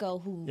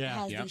Waletzko who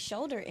has these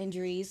shoulder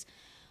injuries.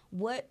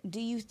 What do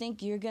you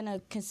think you're going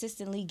to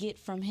consistently get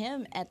from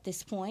him at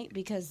this point?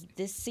 Because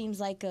this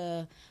seems like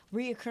a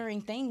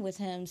reoccurring thing with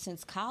him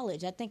since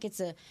college. I think it's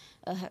a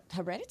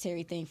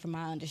hereditary thing from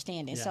my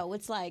understanding. Yeah. So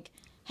it's like,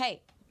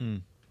 hey,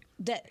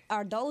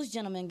 are those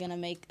gentlemen going to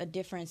make a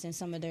difference in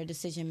some of their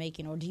decision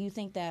making? Or do you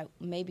think that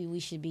maybe we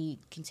should be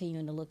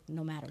continuing to look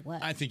no matter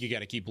what? I think you got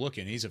to keep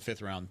looking. He's a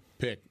 5th round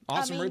pick.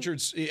 Awesome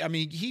Richards,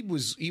 he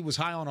was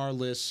high on our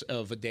list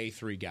of a day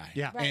 3 guy.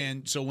 Yeah. Right.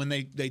 And so when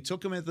they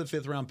took him at the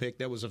 5th round pick,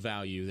 that was a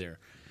value there.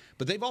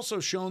 But they've also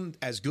shown,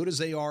 as good as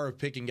they are of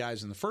picking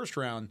guys in the 1st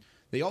round,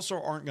 they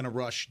also aren't going to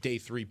rush day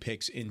 3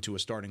 picks into a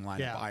starting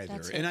lineup either.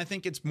 That's it. And I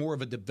think it's more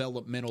of a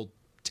developmental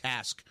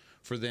task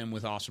for them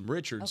with Awesome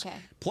Richards. Okay.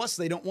 Plus,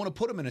 they don't want to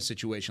put him in a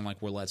situation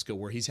like Waletzko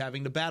where he's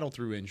having to battle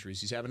through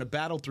injuries. He's having to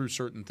battle through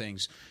certain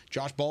things.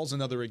 Josh Ball's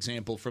another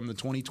example from the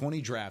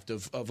 2020 draft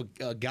of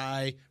a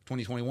guy,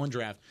 2021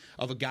 draft,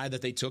 of a guy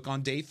that they took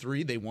on day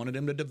 3. They wanted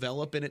him to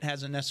develop, and it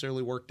hasn't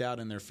necessarily worked out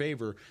in their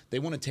favor. They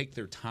want to take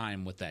their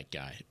time with that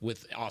guy,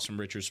 with Awesome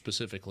Richards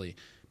specifically,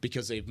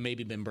 because they've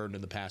maybe been burned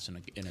in the past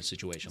in a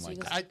situation like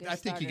that. I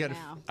think you got to.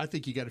 I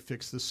think you got to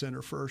fix the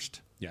center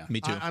first. Yeah,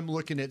 me too. I'm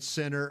looking at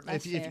center.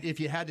 That's fair. If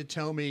you had to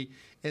tell me,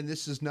 and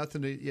this is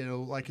nothing to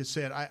like I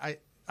said,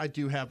 I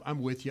do have.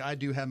 I'm with you. I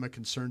do have my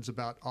concerns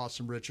about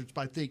Awesome Richards,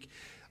 but I think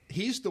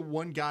he's the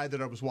one guy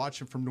that I was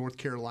watching from North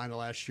Carolina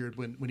last year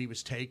when he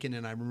was taken,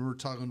 and I remember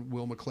talking to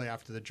Will McClay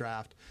after the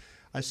draft.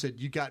 I said,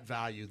 you got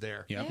value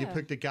there. Yep. You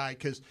picked a guy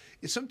because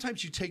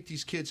sometimes you take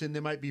these kids and they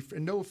might be,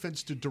 and no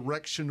offense to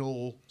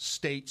directional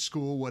state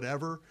school,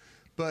 whatever,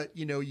 but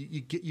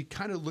you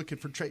kind of look at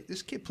for trade.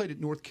 This kid played at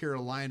North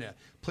Carolina,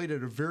 played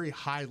at a very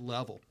high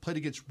level, played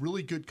against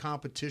really good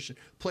competition,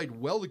 played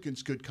well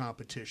against good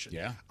competition.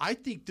 Yeah. I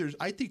think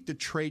the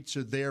traits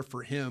are there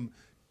for him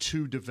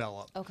to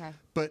develop. Okay.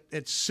 But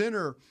at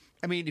center,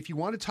 I mean, if you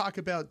want to talk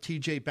about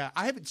T.J. Bass,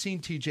 I haven't seen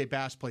T.J.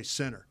 Bass play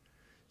center.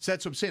 So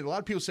that's what I'm saying. A lot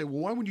of people say,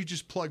 well, why wouldn't you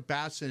just plug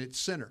Bass in at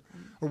center?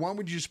 Or why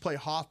wouldn't you just play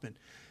Hoffman?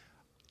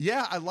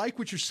 Yeah, I like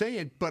what you're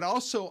saying, but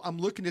also I'm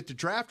looking at the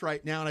draft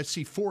right now and I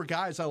see 4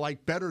 guys I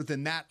like better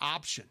than that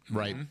option.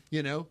 Right.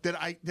 That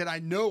I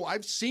know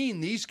I've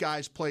seen these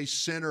guys play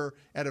center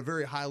at a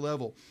very high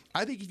level.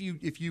 I think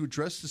if you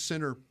address the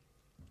center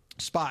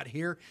spot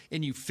here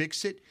and you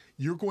fix it,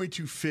 you're going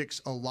to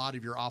fix a lot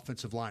of your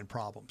offensive line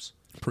problems.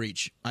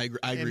 Preach. I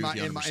agree with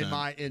you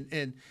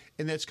 100%.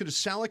 And that's going to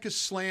sound like a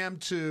slam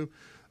to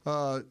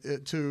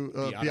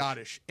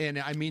Biadasz. And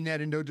I mean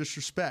that in no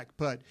disrespect,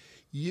 but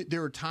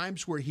there are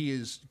times where he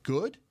is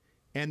good,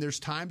 and there's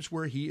times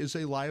where he is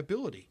a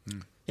liability.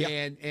 Yeah.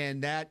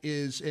 And that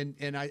is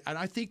and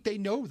I think they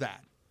know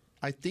that.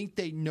 I think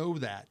they know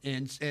that.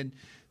 And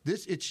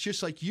this, it's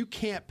just like you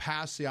can't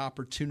pass the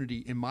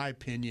opportunity, in my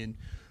opinion,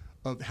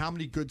 of how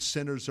many good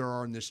centers there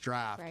are in this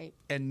draft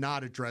and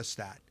not address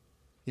that.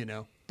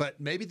 But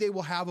maybe they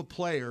will have a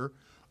player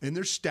in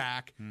their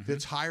stack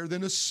that's higher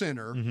than a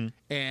center,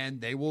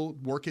 and they will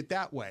work it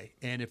that way.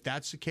 And if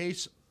that's the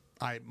case,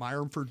 I admire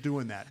them for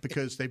doing that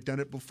because they've done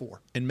it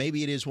before. And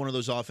maybe it is one of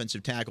those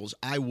offensive tackles.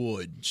 I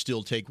would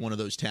still take one of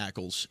those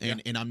tackles,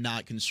 and I'm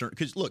not concerned.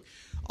 Because, look,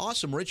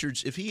 Awesome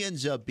Richards, if he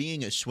ends up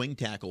being a swing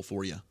tackle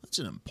for you, that's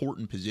an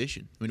important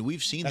position. I mean,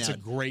 we've seen that's that a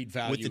great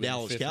value with the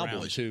Dallas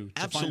Cowboys. Too.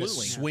 Absolutely. To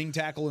find a swing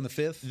tackle in the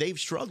 5th. They've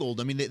struggled.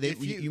 I mean,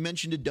 you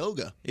mentioned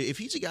Udoga. If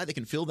he's a guy that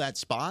can fill that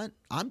spot,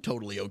 I'm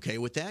totally okay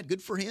with that.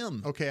 Good for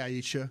him. Okay,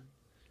 Aisha,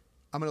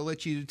 I'm going to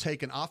let you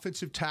take an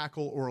offensive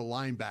tackle or a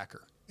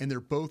linebacker. And they're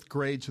both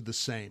grades are the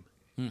same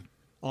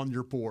on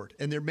your board.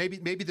 And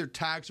maybe their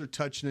tags are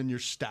touching in your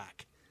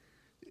stack.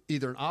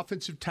 Either an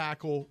offensive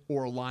tackle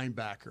or a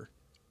linebacker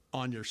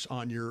on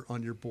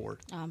your board.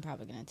 I'm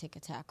probably going to take a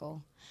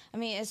tackle. I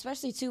mean,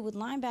 especially too with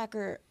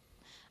linebacker,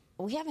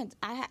 we haven't.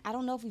 I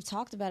don't know if we've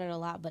talked about it a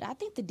lot, but I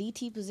think the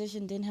DT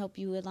position didn't help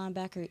you at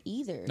linebacker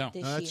either. No,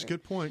 this that's year. a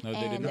good point. No,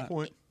 they did not.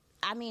 Point.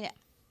 I mean,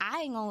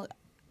 I ain't gonna.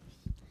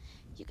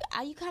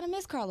 You kind of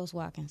miss Carlos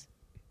Watkins.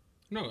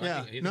 No,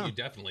 I think you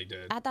definitely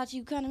did. I thought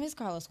you kind of missed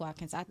Carlos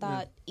Watkins. I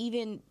thought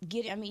even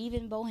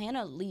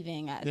Bohanna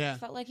leaving, I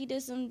felt like he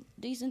did some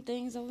decent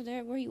things over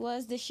there where he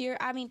was this year.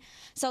 I mean,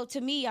 so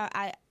to me,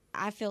 I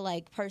feel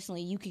like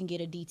personally you can get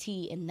a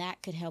DT and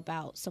that could help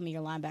out some of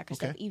your linebacker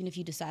stuff, even if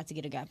you decide to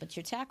get a guy. But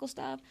your tackle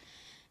stuff,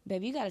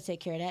 baby, you got to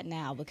take care of that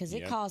now because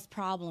it caused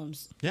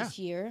problems this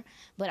year.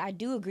 But I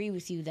do agree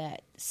with you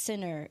that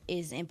center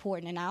is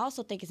important. And I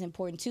also think it's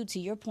important, too, to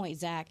your point,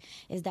 Zach,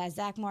 is that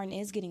Zach Martin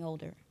is getting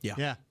older.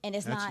 Yeah. And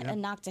it's not a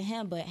knock to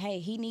him, but, hey,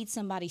 he needs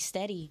somebody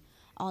steady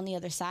on the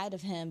other side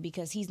of him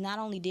because he's not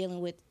only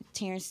dealing with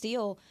Terrence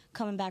Steele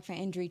coming back from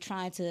injury,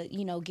 trying to,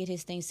 get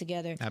his things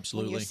together.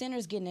 Absolutely. When your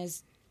center's getting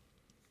his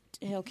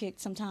tail kicked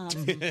sometimes.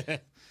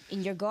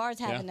 And your guard's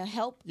having to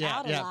help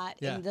out a lot.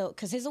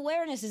 Because his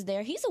awareness is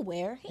there. He's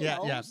aware. He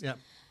knows.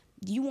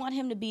 you want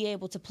him to be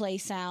able to play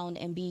sound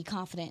and be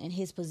confident in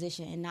his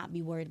position and not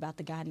be worried about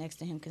the guy next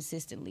to him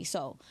consistently.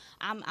 So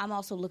I'm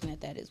also looking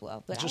at that as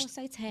well. But I would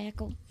say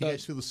tackle. You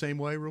guys feel the same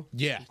way, Rule?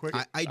 Yeah,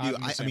 I do.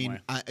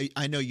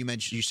 I know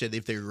you said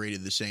if they were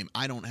rated the same.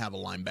 I don't have a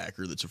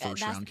linebacker that's a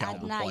first round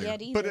caliber player.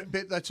 Yet either.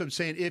 But that's what I'm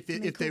saying.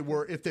 If they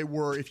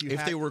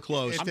were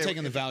close, I'm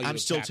taking the value. I'm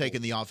still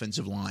taking the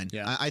offensive line.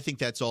 Yeah. I think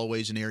that's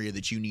always an area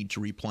that you need to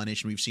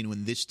replenish. And we've seen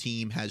when this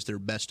team has their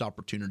best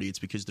opportunity, it's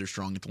because they're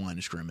strong at the line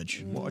of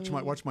scrimmage.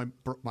 Watch my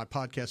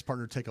podcast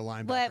partner take a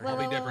linebacker. But, I'll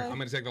be different. I'm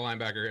going to take the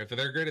linebacker. If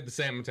they're graded the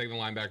same, I'm going to take the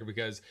linebacker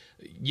because,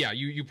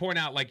 you point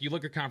out, like, you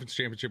look at conference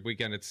championship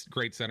weekend, it's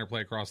great center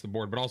play across the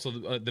board, but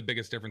also the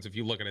biggest difference, if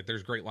you look at it,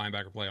 there's great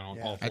linebacker play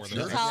on all four of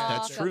those.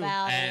 That's true.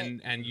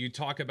 And you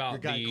talk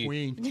about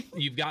Queen.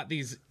 You've got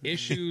these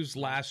issues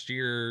last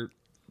year.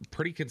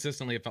 Pretty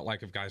consistently, it felt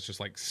like if guys just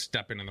like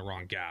stepping in the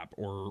wrong gap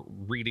or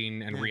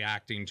reading and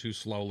reacting too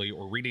slowly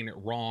or reading it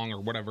wrong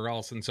or whatever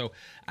else. And so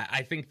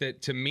I think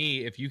that, to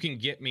me, if you can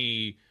get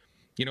me,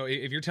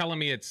 if you're telling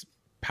me it's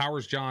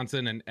Powers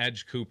Johnson and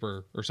Edge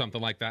Cooper or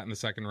something like that in the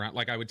second round,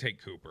 like, I would take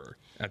Cooper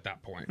at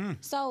that point.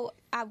 So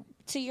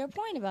to your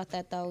point about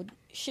that, though,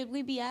 should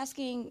we be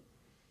asking?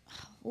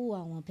 Ooh, I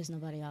don't want to piss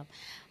nobody off.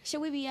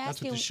 Should we be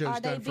asking? That's what the show's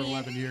are they done for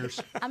 11 years.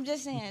 I'm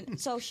just saying.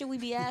 So should we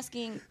be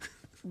asking?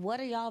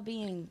 What are y'all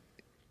being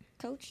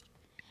coached?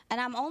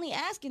 And I'm only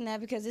asking that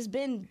because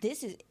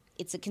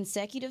it's a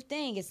consecutive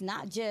thing. It's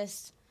not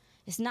just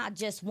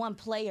one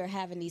player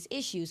having these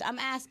issues. I'm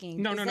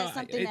asking, is that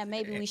something that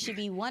maybe we should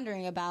be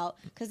wondering about?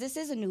 Because this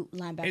is a new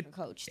linebacker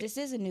coach. This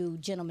is a new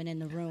gentleman in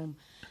the room.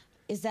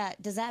 Does that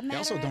matter? They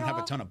also don't at have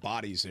all? a ton of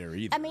bodies there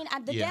either. I mean,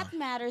 the depth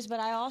matters, but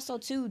I also,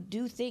 too,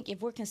 do think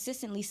if we're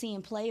consistently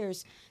seeing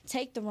players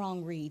take the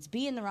wrong reads,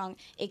 be in the wrong,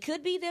 it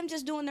could be them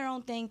just doing their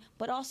own thing,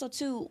 but also,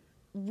 too,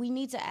 we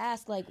need to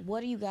ask, like,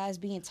 what are you guys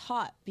being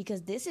taught?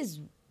 Because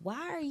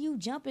why are you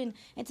jumping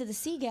into the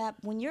C gap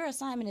when your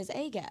assignment is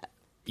A gap?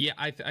 Yeah,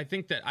 I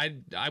think that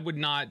I would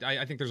not.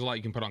 I think there's a lot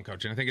you can put on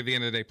coaching. I think at the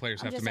end of the day,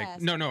 players have to make.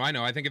 Asking. No, I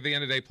know. I think at the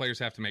end of the day, players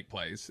have to make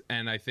plays,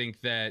 and I think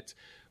that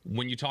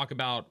when you talk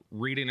about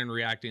reading and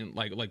reacting,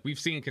 like we've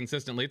seen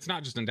consistently, it's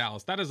not just in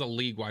Dallas. That is a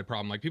league-wide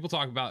problem. Like, people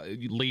talk about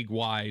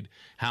league-wide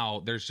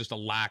how there's just a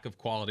lack of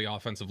quality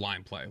offensive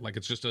line play. Like,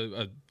 it's just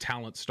a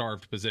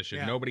talent-starved position.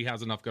 Yeah. Nobody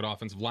has enough good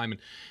offensive linemen.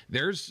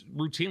 There's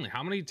routinely,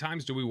 how many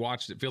times do we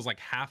watch, it feels like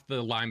half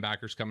the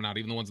linebackers coming out,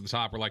 even the ones at the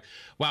top, are like,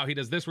 wow, he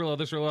does this real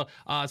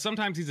well.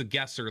 Sometimes he's a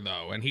guesser,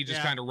 though, and he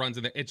just kind of runs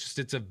in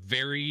it's a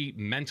very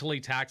mentally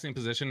taxing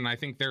position, and I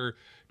think they're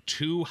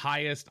two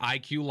highest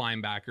IQ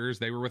linebackers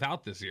they were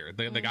without this year.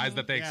 The guys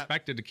that they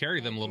expected to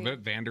carry them a little bit,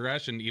 Van Der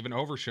Esch and even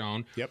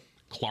Overshown. Yep.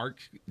 Clark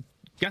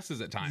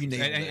guesses at times.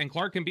 And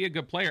Clark can be a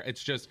good player.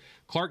 It's just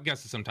Clark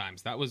guesses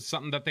sometimes. That was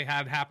something that they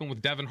had happen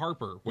with Devin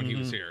Harper when he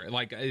was here.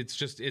 Like,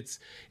 it's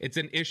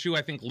an issue,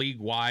 I think,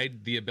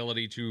 league-wide, the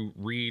ability to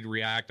read,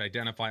 react,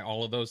 identify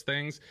all of those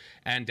things.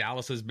 And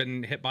Dallas has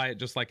been hit by it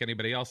just like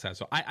anybody else has.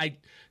 So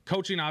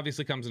coaching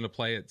obviously comes into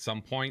play at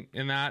some point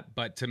in that.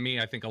 But to me,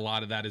 I think a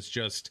lot of that is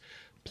just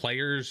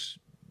players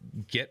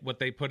get what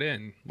they put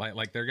in.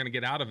 Like they're going to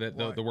get out of it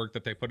the work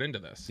that they put into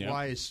this. Yeah.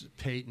 Why is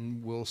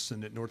Peyton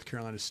Wilson at North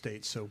Carolina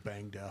State so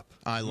banged up?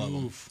 I love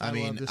him. I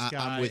mean, love this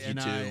guy, I'm with you,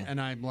 too. And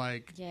I'm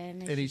like,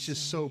 and he's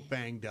just so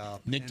banged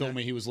up. Nick told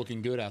me he was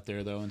looking good out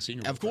there, though, in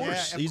senior. Of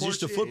course. He's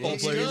just a football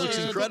player. He looks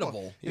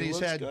incredible. And he's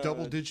had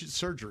double-digit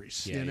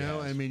surgeries,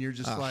 I mean, you're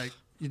just like,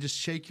 you just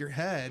shake your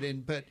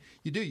head. But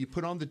you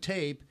put on the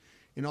tape,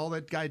 and all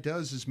that guy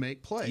does is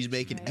make plays. He's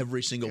making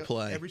every single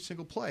play. Every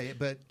single play.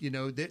 But,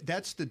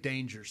 that's the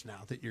dangers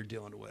now that you're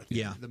dealing with.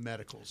 Yeah. The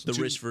medicals. The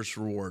risk versus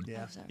reward.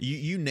 Yeah.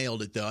 You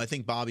nailed it, though. I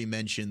think Bobby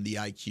mentioned the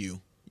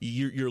IQ.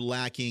 You're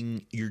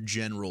lacking your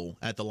general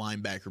at the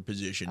linebacker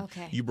position.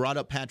 Okay. You brought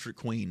up Patrick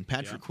Queen.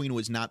 Patrick Queen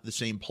was not the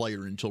same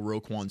player until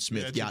Roquan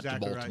Smith got to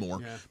Baltimore.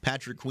 Right. Yeah.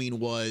 Patrick Queen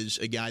was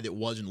a guy that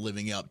wasn't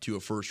living up to a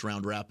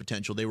first-round draft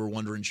potential. They were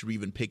wondering, should we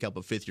even pick up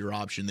a fifth-year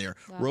option there?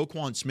 Wow.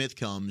 Roquan Smith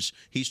comes.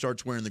 He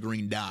starts wearing the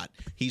green dot.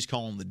 He's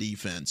calling the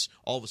defense.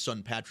 All of a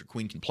sudden, Patrick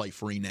Queen can play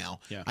free now.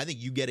 Yeah. I think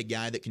you get a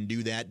guy that can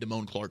do that.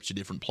 Damone Clark's a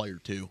different player,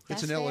 too.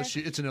 It's an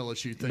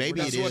LSU thing.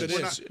 Maybe it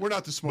is. We're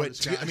not the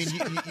smartest guys. I mean,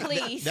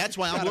 Please. that's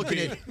why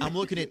I'm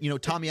looking at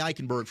Tommy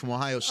Eichenberg from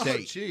Ohio State.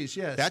 Oh, geez,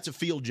 yes. That's a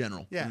field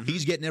general. Yeah.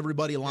 He's getting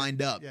everybody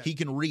lined up. Yeah. He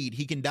can read.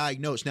 He can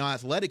diagnose. Now,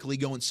 athletically,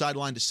 going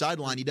sideline to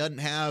sideline, he doesn't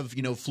have,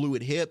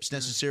 fluid hips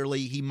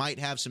necessarily. He might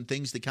have some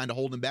things that kind of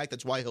hold him back.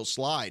 That's why he'll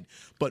slide.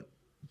 But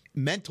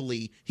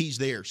mentally, he's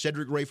there.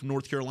 Cedric Ray from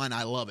North Carolina,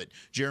 I love it.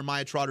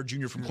 Jeremiah Trotter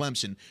Jr. from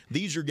Clemson.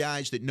 These are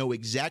guys that know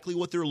exactly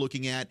what they're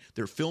looking at.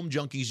 They're film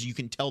junkies. You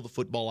can tell the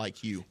football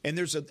IQ. And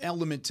there's an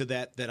element to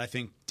that I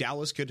think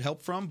Dallas could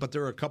help from, but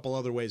there are a couple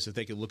other ways that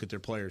they could look at their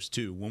players,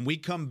 too. When we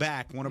come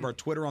back, one of our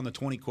Twitter on the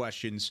 20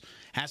 questions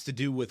has to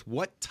do with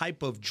what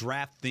type of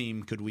draft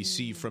theme could we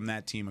see from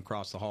that team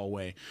across the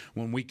hallway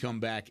when we come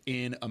back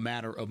in a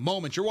matter of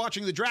moments. You're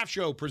watching The Draft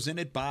Show,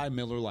 presented by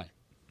Miller Lite.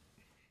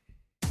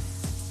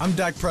 I'm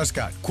Dak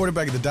Prescott,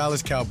 quarterback of the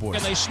Dallas Cowboys.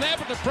 And they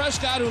snap it to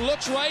Prescott, who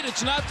looks right.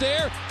 It's not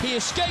there. He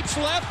escapes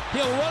left.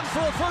 He'll run for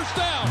a first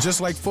down. Just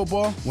like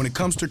football, when it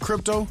comes to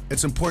crypto,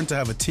 it's important to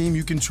have a team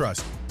you can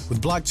trust.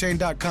 With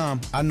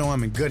Blockchain.com, I know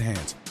I'm in good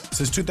hands.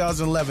 Since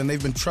 2011,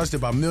 they've been trusted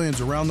by millions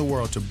around the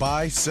world to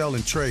buy, sell,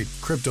 and trade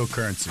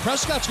cryptocurrency.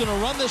 Prescott's going to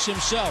run this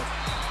himself.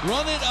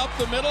 Run it up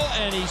the middle,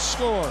 and he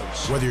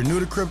scores. Whether you're new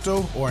to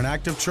crypto or an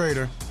active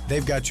trader,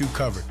 they've got you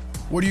covered.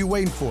 What are you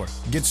waiting for?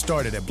 Get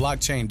started at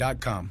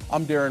Blockchain.com.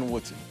 I'm Darren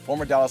Woodson,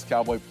 former Dallas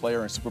Cowboy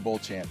player and Super Bowl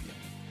champion.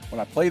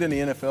 When I played in the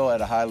NFL at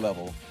a high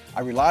level,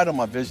 I relied on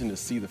my vision to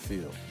see the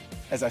field.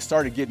 As I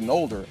started getting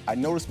older, I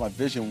noticed my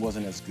vision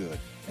wasn't as good,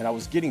 and I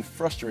was getting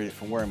frustrated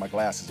from wearing my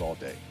glasses all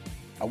day.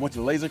 I went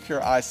to Laser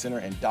Care Eye Center,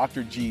 and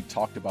Dr. G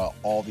talked about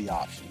all the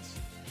options.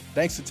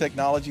 Thanks to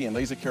technology and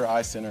Laser Care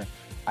Eye Center,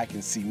 I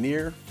can see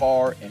near,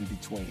 far, and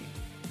between.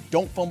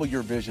 Don't fumble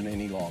your vision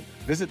any longer.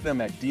 Visit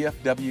them at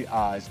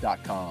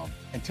dfweyes.com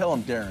and tell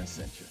them Darren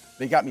sent you.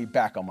 They got me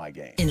back on my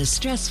game. In a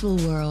stressful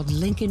world,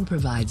 Lincoln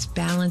provides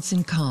balance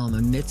and calm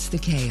amidst the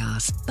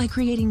chaos by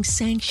creating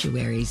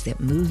sanctuaries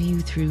that move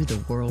you through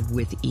the world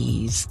with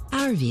ease.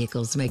 Our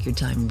vehicles make your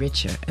time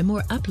richer and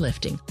more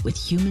uplifting with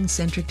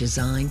human-centric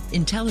design,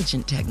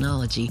 intelligent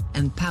technology,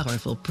 and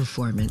powerful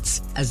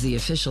performance. As the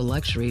official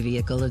luxury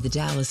vehicle of the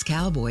Dallas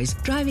Cowboys,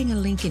 driving a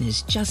Lincoln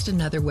is just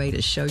another way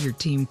to show your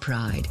team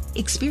pride.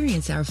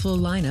 Experience our full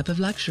lineup of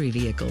luxury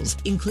vehicles,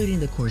 including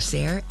the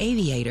Corsair,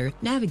 Aviator,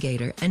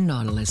 Navigator, and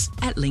Nautilus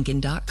at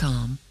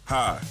Lincoln.com.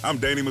 Hi, I'm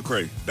Danny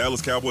McCray,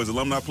 Dallas Cowboys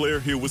alumni player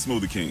here with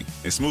Smoothie King.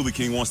 And Smoothie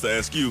King wants to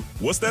ask you,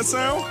 what's that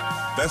sound?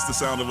 That's the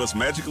sound of us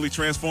magically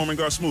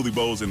transforming our smoothie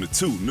bowls into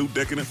 2 new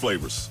decadent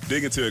flavors.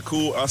 Dig into a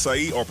cool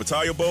acai or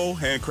pitaya bowl,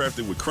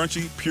 handcrafted with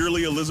crunchy,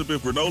 purely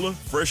Elizabeth granola,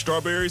 fresh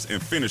strawberries,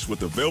 and finished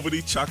with a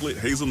velvety chocolate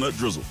hazelnut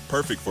drizzle.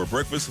 Perfect for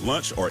breakfast,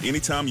 lunch, or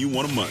anytime you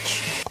want to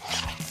munch.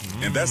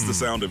 And that's the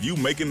sound of you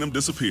making them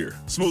disappear.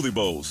 Smoothie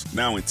bowls,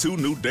 now in 2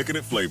 new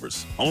decadent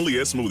flavors. Only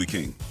at Smoothie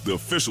King, the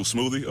official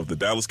smoothie of the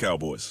Dallas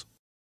Cowboys.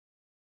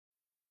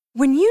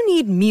 When you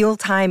need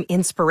mealtime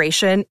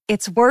inspiration,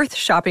 it's worth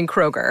shopping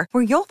Kroger,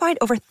 where you'll find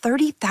over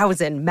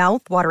 30,000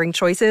 mouth-watering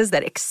choices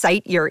that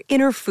excite your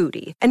inner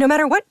foodie. And no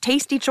matter what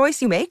tasty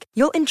choice you make,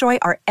 you'll enjoy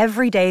our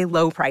everyday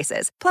low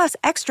prices, plus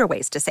extra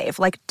ways to save,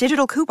 like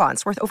digital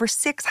coupons worth over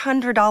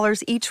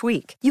 $600 each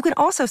week. You can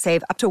also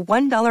save up to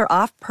 $1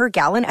 off per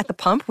gallon at the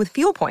pump with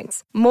fuel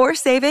points. More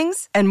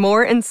savings and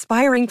more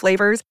inspiring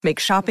flavors make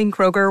shopping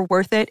Kroger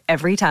worth it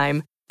every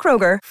time.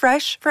 Kroger,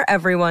 fresh for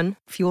everyone.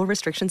 Fuel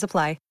restrictions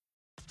apply.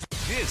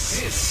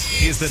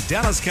 This is the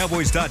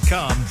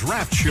DallasCowboys.com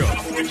Draft Show.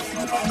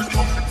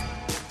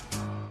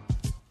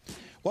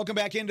 Welcome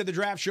back into the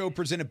Draft Show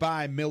presented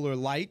by Miller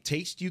Lite.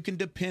 Taste you can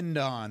depend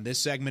on. This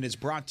segment is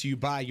brought to you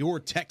by your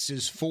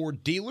Texas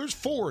Ford dealers.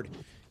 Ford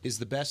is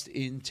the best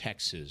in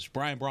Texas.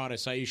 Brian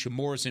Broaddus, Aisha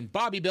Morrison,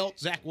 Bobby Belt,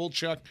 Zach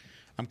Wolchuk.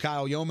 I'm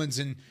Kyle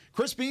Yeomans, and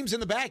Chris Beam's in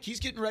the back. He's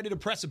getting ready to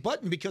press a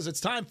button because it's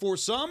time for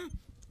some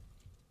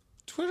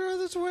Twitter on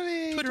the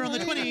 20. Twitter on the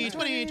 20.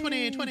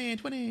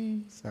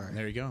 Sorry.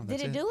 There you go.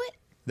 Did it do it?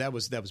 That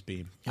was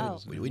Beam.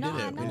 We did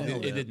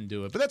it. It didn't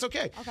do it, but that's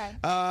okay.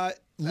 Okay.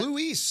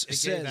 Luis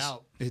says gave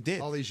out. It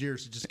did. All these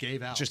years, it just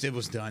gave out. It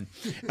was done.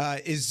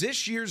 Is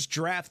this year's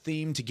draft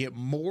theme to get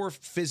more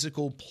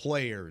physical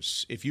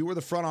players? If you were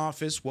the front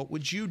office, what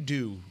would you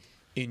do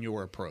in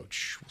your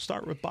approach? We'll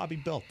start with Bobby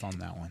Belt on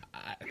that one.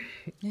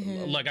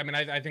 Look, I mean,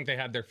 I think they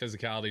had their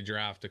physicality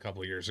draft a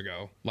couple of years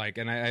ago.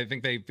 And I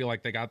think they feel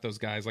like they got those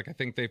guys. I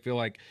think they feel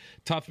like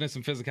toughness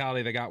and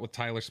physicality they got with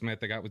Tyler Smith,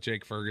 they got with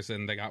Jake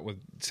Ferguson, they got with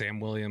Sam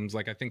Williams.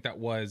 I think that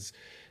was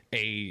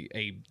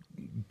a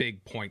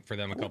big point for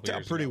them a couple years ago.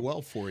 Worked out pretty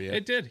well for you.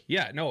 It did.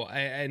 Yeah, no.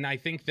 And I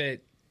think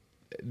that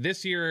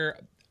this year,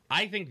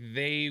 I think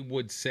they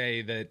would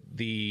say that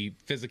the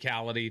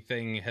physicality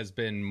thing has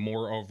been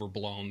more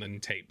overblown than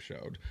tape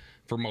showed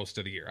for most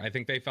of the year. I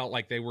think they felt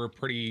like they were a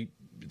pretty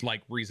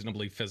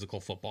reasonably physical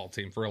football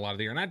team for a lot of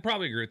the year. And I'd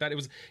probably agree with that.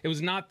 It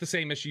was not the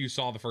same issue you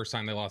saw the first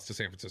time they lost to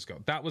San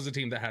Francisco. That was a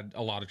team that had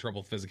a lot of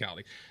trouble with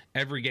physicality.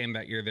 Every game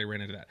that year they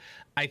ran into that.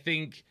 I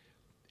think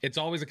it's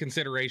always a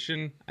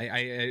consideration.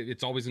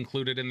 It's always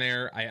included in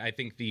there. I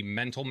think the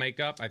mental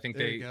makeup, I think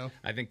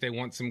they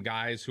want some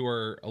guys who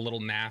are a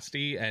little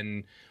nasty,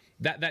 and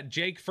that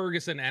Jake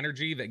Ferguson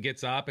energy that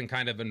gets up and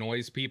kind of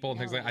annoys people and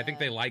things like that. I think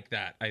they like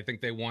that. I think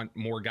they want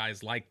more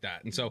guys like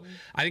that. And so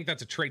I think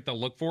that's a trait they'll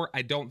look for.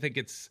 I don't think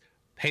it's,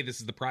 hey, this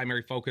is the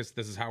primary focus.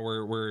 This is how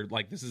we're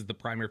this is the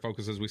primary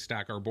focus as we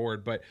stack our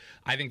board. But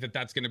I think that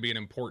that's going to be an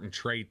important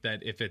trait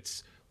that if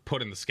it's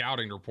put in the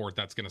scouting report,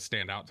 that's going to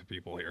stand out to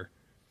people here.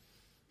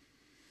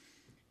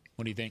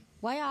 What do you think?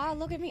 Why y'all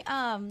look at me?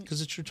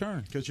 Because it's your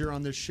turn. Because you're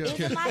on this show. Is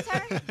it my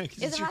turn?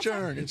 It's your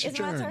turn. It's your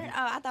turn. My turn?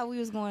 Oh, I thought we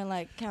was going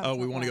count. Oh,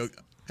 we want to go.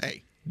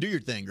 Hey, do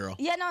your thing, girl.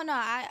 Yeah, no.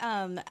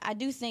 I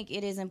do think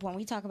it is important.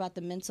 We talk about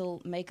the mental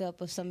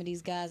makeup of some of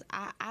these guys.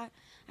 I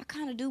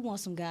kind of do want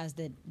some guys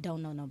that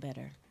don't know no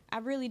better. I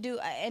really do.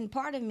 And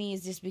part of me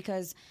is just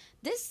because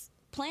this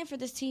plan for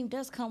this team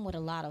does come with a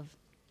lot of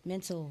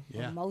mental,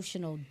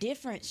 emotional,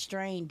 different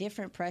strain,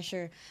 different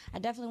pressure. I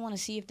definitely want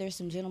to see if there's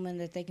some gentlemen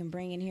that they can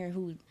bring in here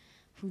who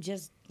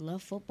just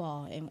love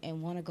football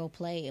and want to go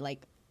play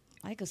like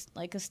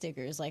a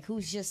Stickers, like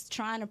who's just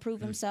trying to prove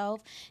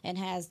himself and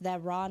has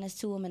that rawness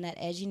to him and that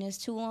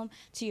edginess to him.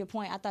 To your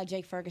point, I thought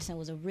Jake Ferguson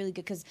was a really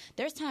good, because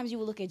there's times you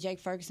will look at Jake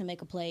Ferguson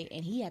make a play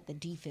and he had the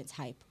defense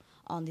hype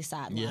on the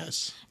sideline.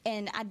 Yes.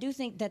 And I do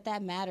think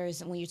that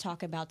matters when you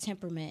talk about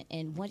temperament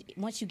and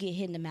once you get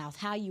hit in the mouth,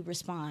 how you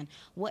respond.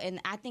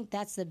 And I think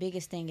that's the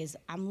biggest thing is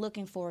I'm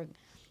looking for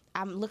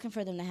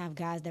them to have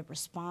guys that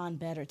respond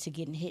better to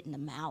getting hit in the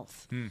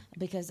mouth,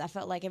 because I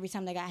felt like every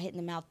time they got hit in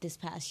the mouth this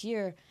past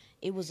year,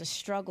 it was a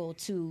struggle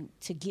to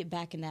get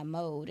back in that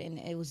mode, and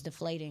it was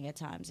deflating at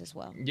times as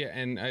well. Yeah,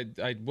 and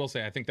I will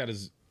say I think that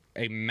is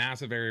a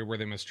massive area where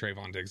they missed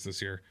Trayvon Diggs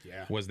this year.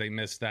 Yeah, was they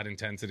missed that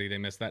intensity, they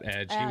missed that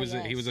edge.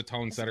 He was a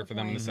tone setter for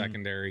them in the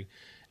secondary.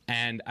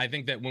 And I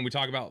think that when we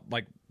talk about,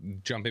 like,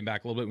 jumping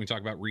back a little bit, when we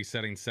talk about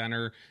resetting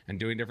center and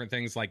doing different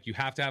things, like, you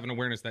have to have an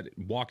awareness that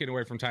walking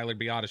away from Tyler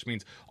Biadasz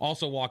means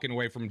also walking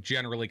away from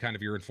generally kind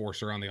of your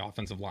enforcer on the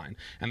offensive line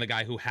and the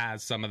guy who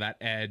has some of that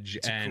edge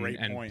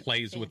and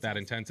plays with that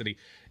intensity.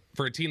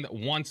 For a team that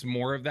wants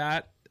more of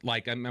that,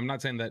 like, I'm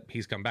not saying that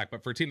he's come back,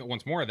 but for a team that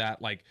wants more of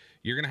that, like,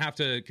 you're going to have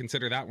to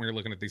consider that when you're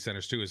looking at these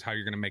centers too, is how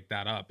you're going to make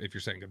that up if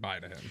you're saying goodbye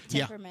to him.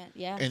 Temperament,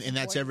 yeah. And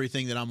that's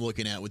everything that I'm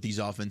looking at with these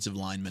offensive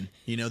linemen.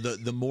 You know,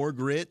 the more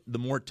grit, the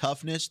more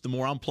toughness, the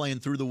more I'm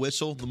playing through the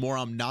whistle, the more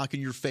I'm knocking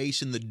your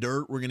face in the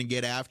dirt. We're going to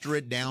get after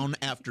it, down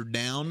after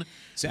down.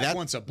 Zach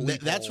wants a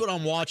bleep That's what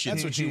I'm watching.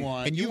 That's what you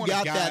want. And you want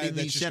got a guy that in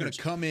that's these just centers.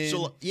 Come in.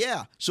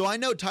 So I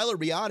know Tyler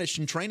Biadasz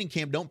in training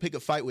camp don't pick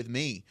a fight with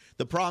me.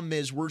 The problem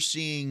is we're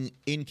seeing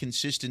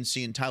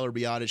inconsistency in Tyler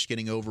Biadasz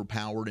getting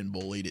overpowered and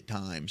bullied at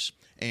times.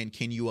 And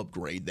can you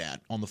upgrade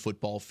that on the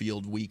football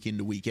field week in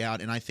to week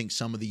out? And I think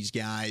some of these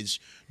guys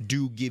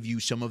do give you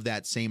some of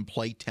that same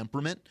play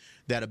temperament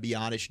that a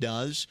Biadasz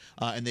does,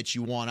 and that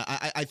you want.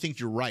 I think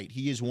you're right.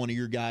 He is one of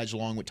your guys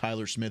along with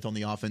Tyler Smith on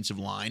the offensive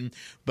line.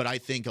 But I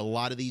think a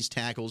lot of these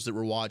tackles that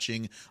we're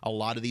watching, a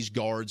lot of these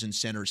guards and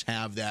centers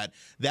have that.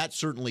 That's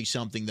certainly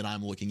something that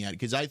I'm looking at,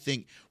 because I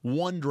think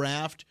one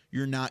draft,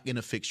 you're not going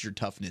to fix your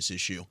toughness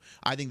issue.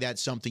 I think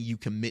that's something you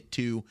commit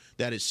to.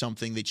 That is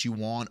something that you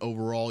want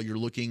overall. You're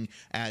looking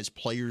as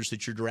players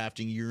that you're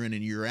drafting year in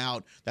and year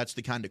out. That's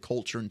the kind of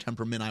culture and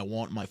temperament I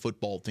want in my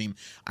football team.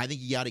 I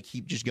think you got to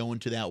keep just going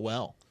to that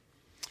well.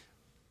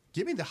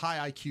 Give me the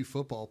high IQ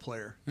football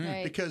player.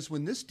 Right. Because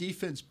when this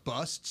defense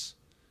busts,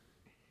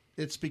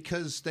 it's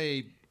because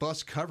they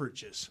bust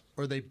coverages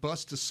or they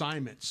bust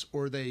assignments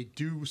or they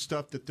do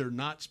stuff that they're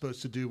not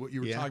supposed to do, what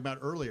you were talking about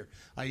earlier,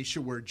 Aisha,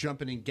 where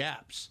jumping in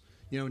gaps.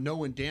 You know,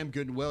 knowing damn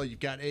good and well you've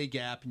got A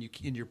gap and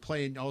you're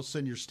playing, all of a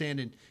sudden you're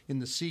standing in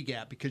the C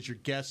gap because you're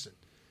guessing.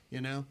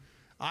 You know,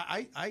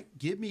 I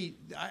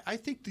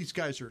think these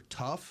guys are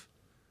tough,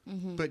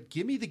 but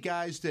give me the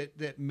guys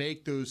that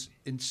make those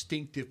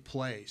instinctive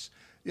plays.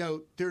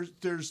 You know,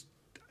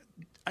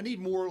 I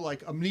need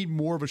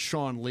more of a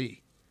Sean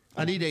Lee.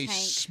 I need a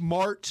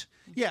smart,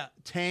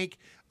 tank.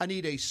 I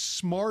need a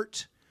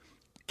smart,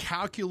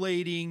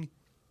 calculating,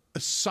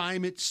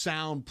 assignment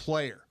sound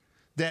player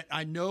that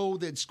I know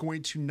that's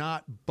going to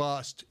not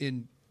bust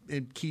in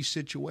key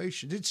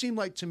situations. It seemed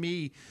like to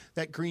me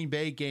that Green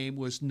Bay game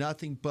was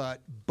nothing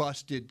but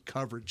busted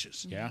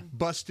coverages,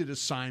 busted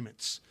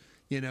assignments.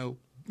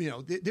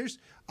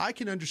 I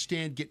can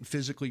understand getting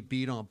physically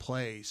beat on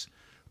plays,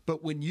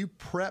 but when you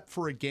prep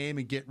for a game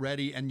and get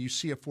ready and you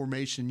see a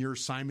formation, your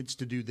assignment's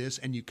to do this,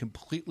 and you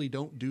completely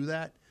don't do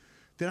that,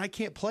 then I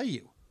can't play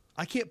you.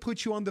 I can't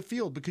put you on the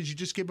field because you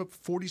just gave up a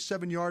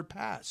 47-yard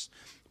pass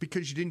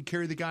because you didn't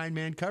carry the guy in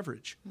man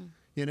coverage.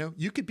 You know,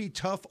 you could be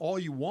tough all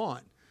you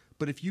want,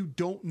 but if you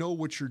don't know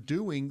what you're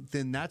doing,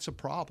 then that's a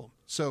problem.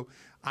 So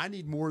I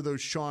need more of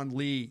those Sean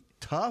Lee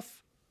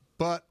tough,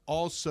 but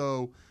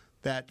also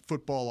that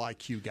football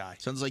IQ guy.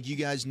 Sounds like you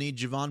guys need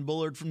Javon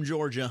Bullard from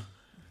Georgia.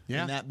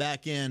 In that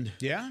back end.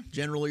 Yeah.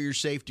 Generally your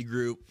safety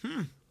group.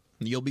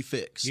 You'll be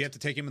fixed. You have to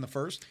take him in the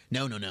first?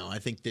 No. I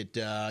think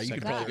that you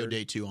could probably go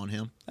day 2 on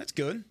him. That's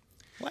good.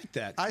 I like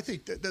that. I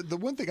think the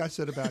one thing I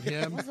said about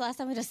him. When was the last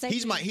time we just said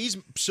he's my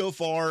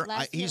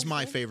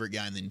favorite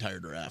guy in the entire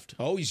draft.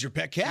 Oh, he's your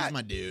pet cat. He's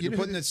my dude. You're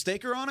putting the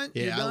staker on it?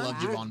 Yeah, I love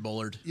Javon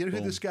Bullard. You know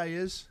who this guy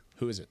is?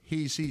 Who is it?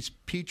 He's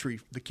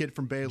Petrie, the kid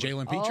from Baylor.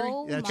 Jalen Petrie?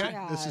 Oh, that's my right.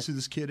 God. This is who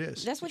this kid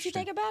is. That's what you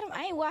think about him?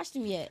 I ain't watched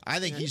him yet. I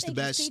think he's the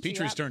best.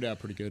 Petrie's turned out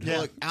pretty good. Yeah.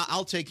 Look,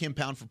 I'll take him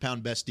pound for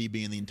pound best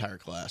DB in the entire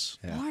class.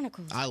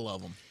 Barnacles. I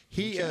love him.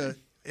 He's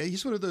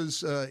one of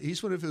those.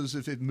 He's one of those.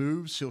 If it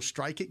moves, he'll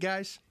strike it,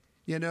 guys.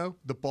 You know,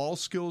 the ball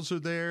skills are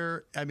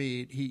there. I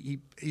mean,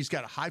 he's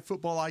got a high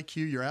football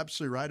IQ. You're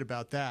absolutely right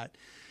about that.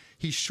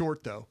 He's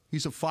short, though.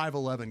 He's a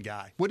 5'11"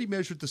 guy. What he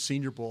measured at the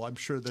Senior Bowl, I'm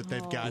sure that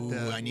they've got.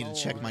 I need to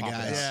check my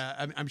guys.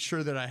 Yeah, I'm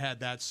sure that I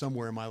had that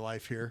somewhere in my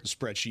life here. The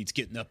spreadsheet's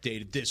getting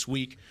updated this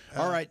week.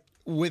 All right.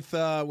 with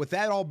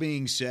that all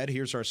being said,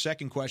 here's our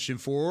second question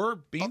for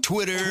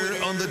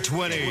Twitter on the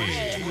 20.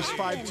 He was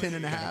 5'10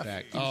 and a half.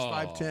 He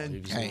was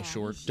 5'10. Hey,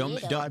 short.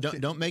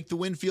 Don't make the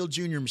Winfield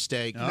Jr.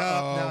 mistake.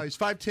 No, he's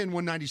 5'10",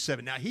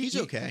 197. Now he's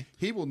okay.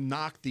 He will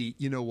knock the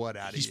out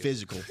of you. He's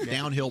physical,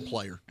 downhill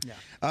player.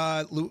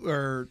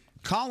 Yeah.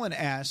 Colin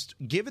asked,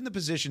 given the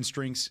position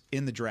strengths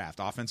in the draft,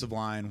 offensive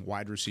line,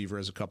 wide receiver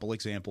as a couple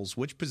examples,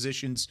 which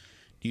positions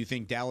do you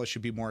think Dallas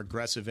should be more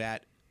aggressive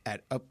at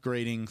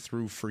upgrading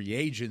through free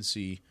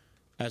agency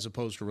as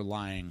opposed to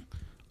relying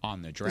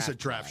on the draft? It's a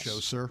draft class? show,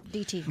 sir.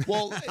 DT.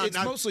 Well,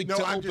 it's mostly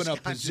to open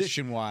up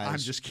position-wise. I'm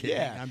just kidding.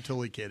 Yeah. I'm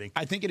totally kidding.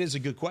 I think it is a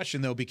good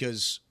question, though,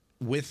 because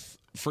with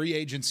free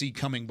agency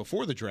coming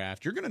before the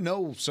draft, you're going to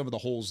know some of the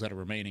holes that are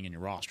remaining in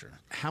your roster.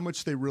 How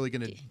much are they really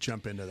going to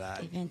jump into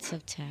that?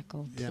 Defensive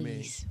tackle, please. Yeah, I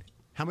mean,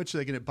 how much are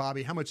they going to,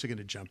 Bobby, how much are they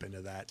going to jump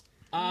into that?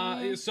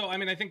 So I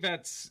mean, I think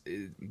that's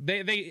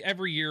they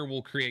every year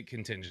will create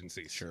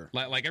contingencies. Sure.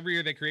 Like every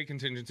year they create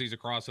contingencies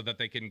across so that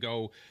they can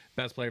go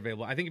best player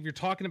available. I think if you're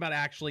talking about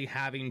actually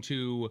having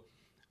to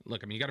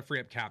look, I mean, you got to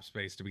free up cap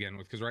space to begin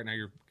with because right now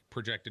you're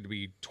projected to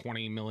be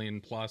 20 million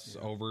plus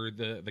over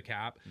the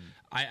cap.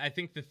 I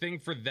think the thing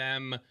for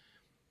them,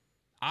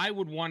 I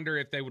would wonder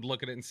if they would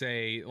look at it and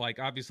say, like,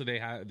 obviously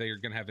they're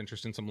going to have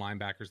interest in some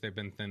linebackers. They've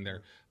been thin there.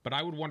 But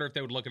I would wonder if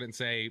they would look at it and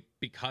say,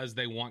 because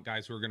they want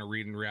guys who are going to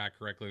read and react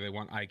correctly, they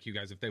want IQ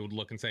guys, if they would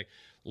look and say,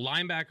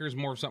 linebackers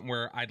more of something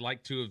where I'd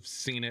like to have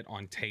seen it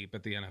on tape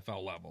at the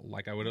NFL level.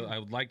 Like, I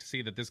would like to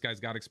see that this guy's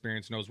got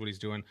experience, knows what he's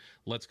doing.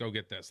 Let's go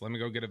get this. Let me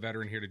go get a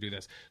veteran here to do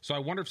this. So I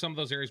wonder if some of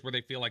those areas where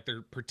they feel like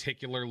they're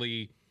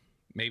particularly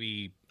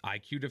maybe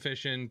IQ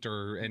deficient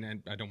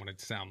and I don't want it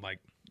to sound like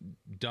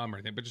dumb or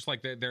anything, but just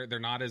like they're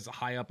not as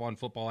high up on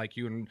football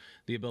IQ and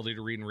the ability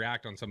to read and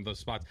react on some of those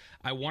spots.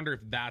 I wonder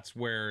if that's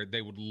where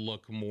they would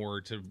look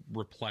more to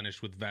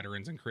replenish with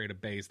veterans and create a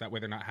base. That way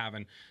they're not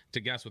having to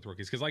guess with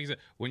rookies. Because like you said,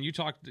 when you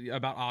talked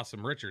about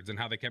Awesome Richards and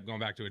how they kept going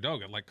back to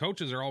Udoka, like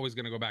coaches are always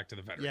going to go back to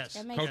the veterans.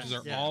 Yes. Coaches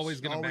are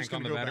always going to bank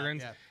on the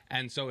veterans. Yeah.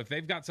 And so if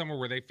they've got somewhere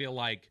where they feel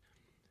like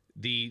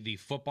the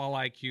football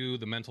IQ,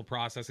 the mental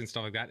processing,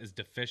 stuff like that is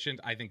deficient,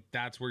 I think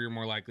that's where you're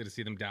more likely to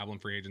see them dabble in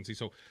free agency.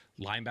 So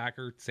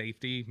linebacker,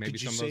 safety, maybe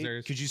some of those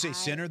areas. Could you say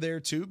center there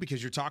too?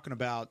 Because you're talking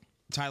about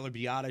Tyler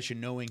Biadasz and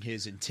knowing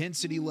his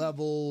intensity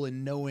level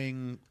and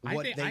knowing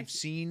what they've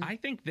seen. I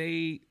think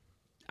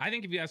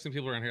if you ask some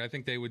people around here, I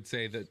think they would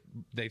say that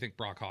they think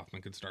Brock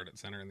Hoffman could start at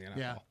center in the NFL.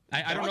 Yeah.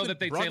 I don't know that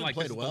they'd say like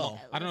played well.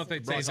 I don't know if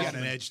they'd say He's got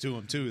an edge to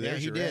him too. Yeah, There's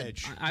he your did.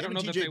 edge. I don't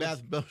know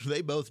that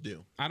they both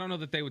do. I don't know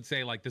that they would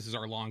say like this is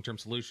our long-term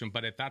solution,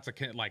 but if that's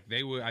like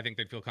they would, I think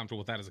they'd feel comfortable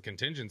with that as a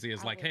contingency.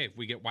 Is like, hey, if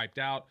we get wiped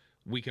out,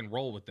 we can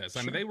roll with this.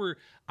 I mean,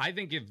 I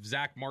think if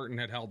Zach Martin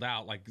had held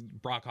out, like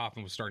Brock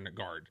Hoffman was starting at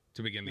guard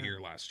to begin the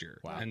year last year.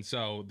 Wow. And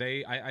so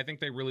I think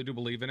they really do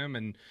believe in him,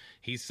 and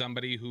he's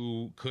somebody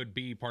who could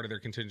be part of their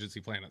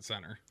contingency plan at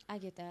center. I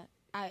get that.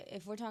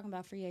 If we're talking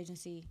about free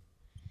agency,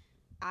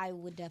 I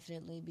would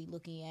definitely be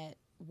looking at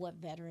what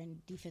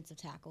veteran defensive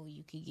tackle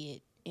you could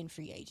get in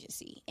free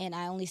agency. And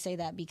I only say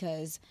that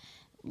because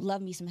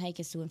love me some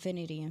Hankins to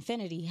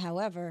infinity.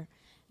 However,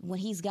 when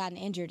he's gotten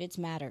injured, it's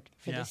mattered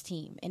for this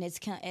team. And it's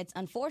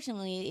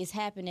unfortunately, it's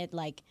happened at,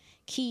 like,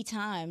 key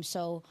times.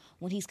 So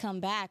when he's come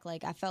back,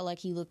 like, I felt like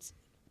he looked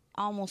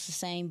almost the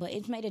same, but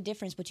it's made a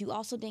difference. But you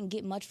also didn't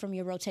get much from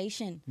your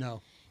rotation.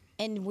 No.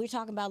 And we're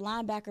talking about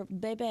linebacker,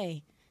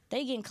 baby.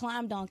 They getting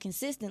climbed on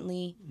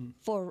consistently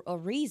for a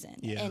reason.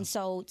 Yeah. And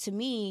so, to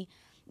me,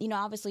 you know,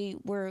 obviously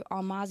we're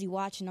on Mozzie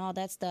Watch and all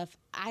that stuff.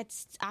 I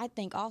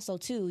think also,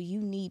 too, you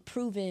need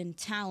proven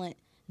talent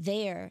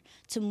there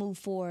to move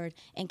forward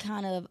and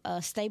kind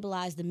of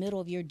stabilize the middle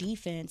of your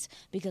defense,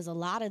 because a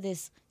lot of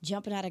this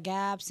jumping out of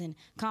gaps and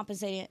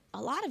compensating, a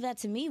lot of that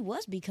to me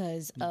was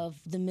because of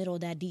the middle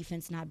of that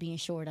defense not being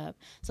shored up.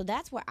 So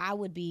that's where I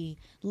would be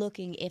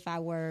looking if I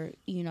were,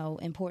 you know,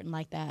 important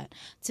like that,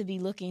 to be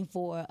looking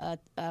for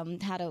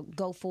how to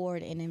go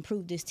forward and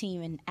improve this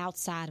team and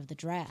outside of the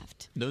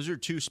draft. Those are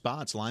two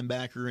spots,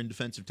 linebacker and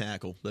defensive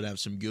tackle, that have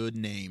some good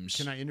names.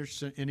 Can I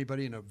interest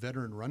anybody in a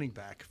veteran running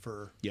back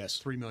for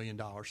 $3 million?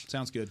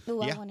 Sounds good.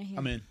 Ooh, I want to hear.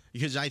 I'm in.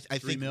 Because I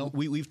think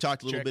we've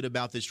talked a little bit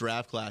about this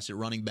draft class at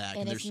running back,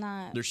 and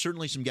there's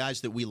certainly some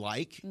guys that we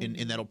like, and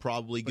that'll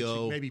probably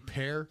go maybe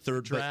pair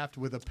third draft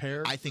with a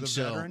pair. I think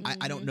so.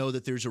 I don't know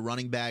that there's a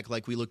running back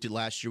like we looked at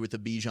last year with the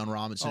Bijan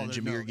Robinson and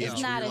Jahmyr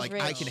Gibbs. Where you're like,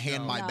 I can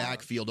hand my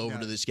backfield over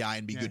to this guy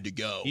and be good to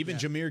go. Even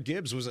Jahmyr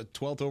Gibbs was a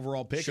 12th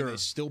overall pick, and they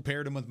still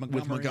paired him with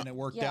Montgomery, and it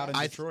worked out in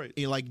Detroit.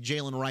 Like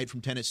Jalen Wright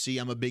from Tennessee,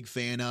 I'm a big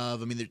fan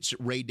of. I mean, there's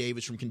Ray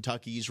Davis from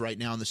Kentucky is right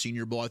now in the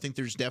Senior Bowl. I think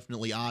there's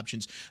definitely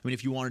options. I mean,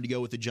 if you wanted to go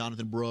with the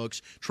Jonathan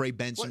Brooks, Trey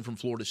Benson from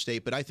Florida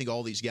State, but I think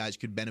all these guys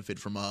could benefit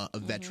from a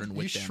veteran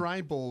with them.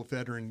 Shrine Bowl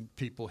veteran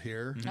people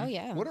here. Oh,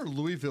 yeah. What are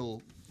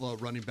Louisville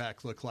running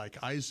back look like?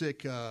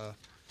 Isaac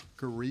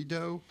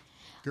Garrido?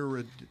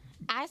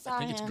 I saw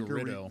him. It's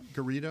Garrido.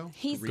 Garrido?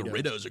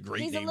 Garrido's a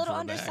great name. He's a little for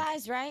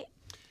undersized, right?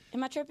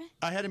 Am I tripping?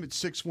 I had him at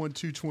 6'1",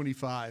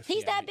 225.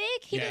 He's that big?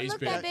 He didn't look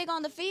that big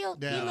on the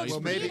field. Yeah, he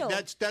looks maybe little.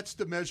 that's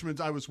the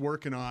measurements I was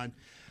working on.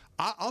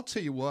 I'll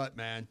tell you what,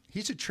 man.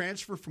 He's a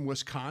transfer from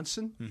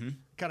Wisconsin. Mm-hmm.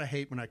 Gotta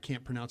hate when I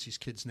can't pronounce these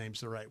kids'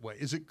 names the right way.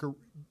 Is it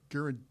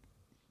did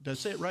I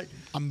say it right?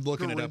 I'm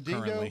looking it up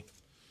currently.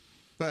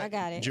 But I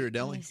got it.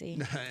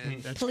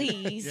 Ghirardelli.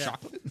 Please.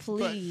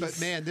 Please. But,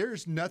 man,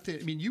 there's nothing.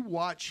 I mean, you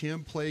watch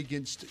him play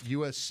against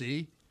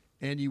USC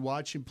and you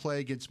watch him play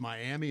against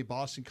Miami,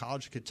 Boston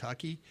College,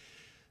 Kentucky.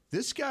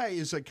 This guy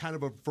is a kind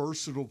of a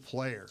versatile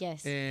player.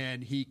 Yes.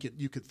 And you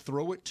could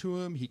throw it to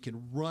him. He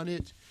can run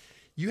it.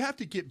 You have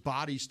to get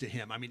bodies to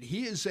him. I mean,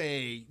 he is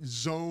a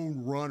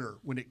zone runner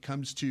when it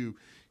comes to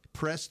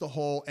press the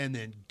hole and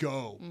then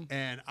go.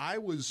 And I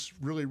was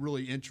really,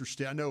 really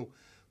interested. I know,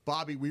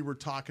 Bobby, we were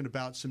talking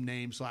about some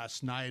names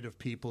last night of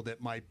people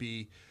that might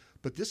be,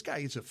 but this guy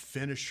is a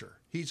finisher.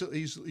 He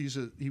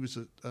was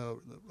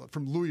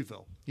from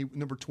Louisville,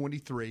 number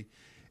 23.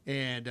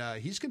 And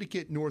he's going to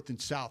get north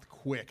and south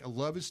quick. I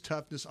love his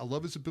toughness. I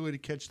love his ability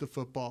to catch the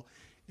football.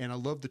 And I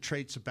love the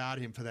traits about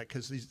him for that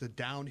because he's the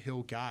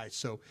downhill guy.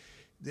 So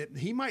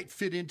he might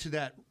fit into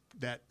that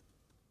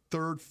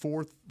third,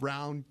 fourth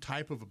round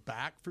type of a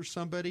back for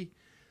somebody.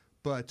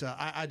 But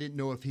I didn't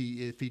know if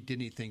he did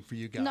anything for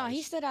you guys. No,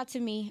 he stood out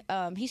to me.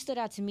 He stood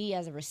out to me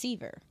as a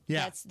receiver.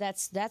 Yeah.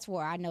 That's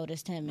where I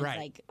noticed him. It's right.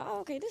 like, oh,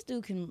 okay, this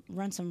dude can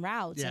run some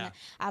routes. Yeah. And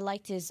I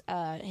liked his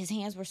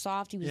hands were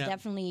soft. He was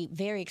definitely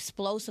very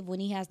explosive when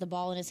he has the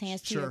ball in his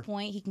hands. To your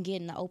point, he can get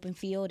in the open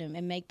field and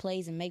make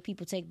plays and make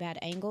people take bad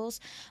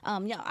angles.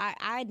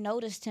 I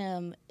noticed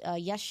him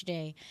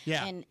yesterday.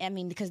 Yeah. And I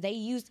mean, because they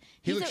used.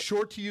 He looked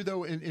short to you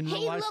though in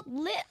real life. He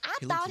looked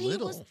I thought he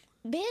was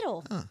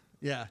little. Huh.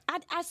 Yeah.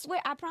 I swear,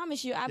 I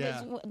promise you,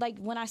 was like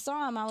when I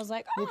saw him, I was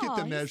like, oh. Look at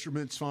the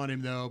measurements on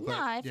him, though.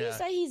 But, if you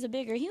say he's a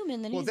bigger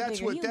human, then he's a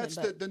bigger human. That's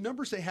the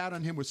numbers they had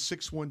on him was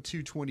 6'1",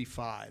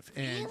 225.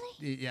 And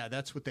really? Yeah,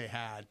 that's what they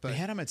had. But they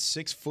had him at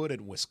 6 foot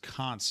at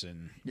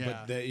Wisconsin.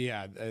 Yeah.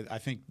 But I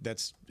think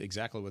that's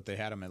exactly what they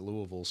had him at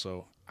Louisville.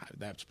 So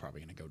that's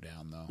probably going to go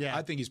down, though. Yeah.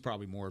 I think he's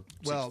probably more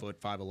 6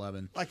 foot,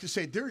 5'11". Like I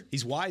say,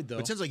 he's wide, though.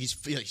 It sounds like he's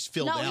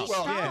filled No, out. he's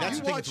strong. Yeah, that's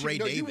the thing with Ray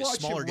Davis,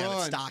 smaller guy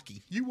that's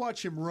stocky. You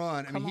watch him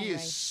run. I mean, he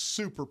is Ray.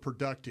 super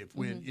productive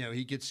when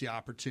he gets the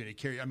opportunity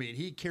to carry. I mean,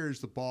 he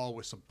carries the ball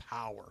with some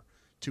power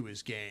to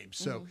his game.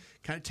 So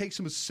kind of takes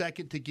him a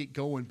second to get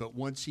going, but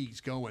once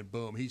he's going,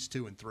 boom, he's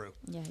to and through.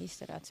 Yeah, he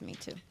stood out to me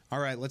too. All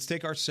right, let's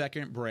take our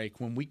second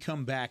break. When we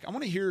come back, I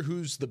want to hear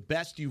who's the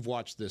best you've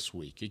watched this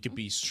week. It could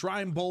be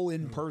Shrine Bowl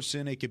in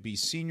person. It could be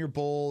Senior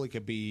Bowl. It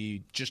could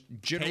be just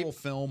general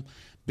film,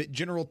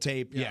 general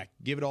tape. Yeah,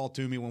 give it all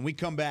to me when we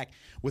come back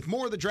with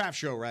more of the Draft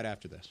Show right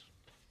after this.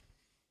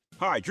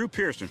 Hi, Drew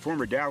Pearson,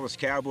 former Dallas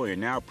Cowboy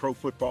and now Pro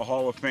Football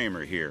Hall of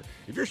Famer here.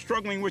 If you're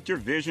struggling with your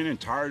vision and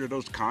tired of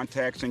those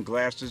contacts and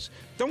glasses,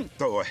 don't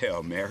throw a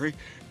Hail Mary.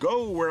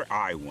 Go where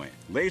I went.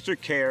 Laser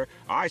Care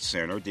Eye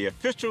Center, the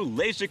official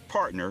LASIK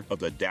partner of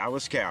the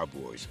Dallas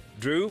Cowboys.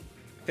 Drew,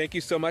 thank you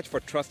so much for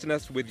trusting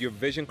us with your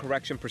vision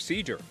correction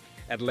procedure.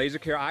 At Laser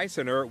Care Eye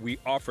Center, we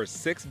offer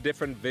 6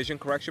 different vision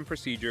correction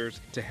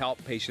procedures to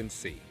help patients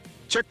see.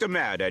 Check them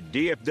out at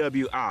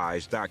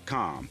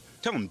dfweyes.com.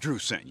 Tell them Drew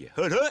sent you.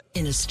 Hood, hood.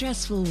 In a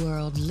stressful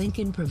world,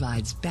 Lincoln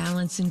provides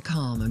balance and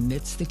calm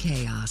amidst the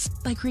chaos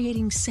by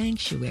creating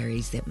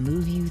sanctuaries that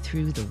move you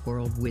through the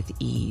world with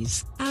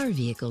ease. Our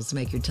vehicles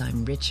make your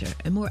time richer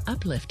and more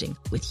uplifting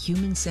with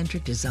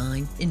human-centric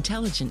design,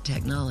 intelligent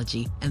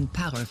technology, and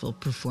powerful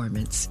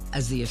performance.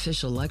 As the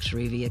official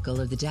luxury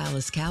vehicle of the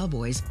Dallas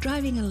Cowboys,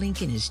 driving a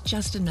Lincoln is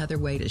just another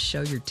way to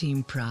show your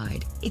team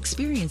pride.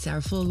 Experience our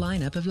full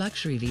lineup of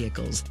luxury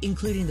vehicles,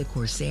 including the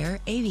Corsair,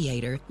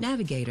 Aviator,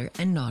 Navigator,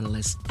 and Nautilus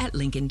at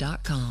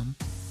Lincoln.com.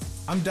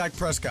 I'm Dak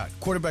Prescott,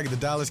 quarterback of the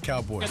Dallas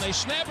Cowboys. And they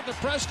snap it to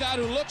Prescott,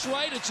 who looks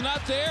right. It's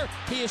not there.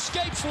 He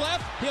escapes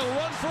left. He'll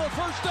run for a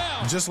first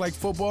down. Just like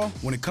football,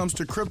 when it comes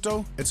to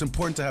crypto, it's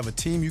important to have a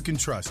team you can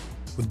trust.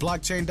 With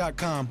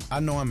Blockchain.com,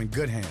 I know I'm in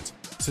good hands.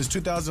 Since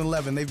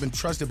 2011, they've been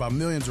trusted by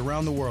millions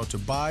around the world to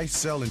buy,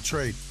 sell, and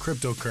trade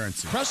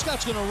cryptocurrency.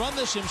 Prescott's going to run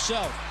this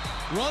himself.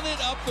 Run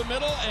it up the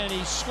middle, and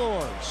he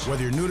scores.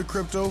 Whether you're new to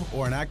crypto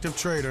or an active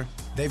trader,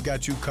 they've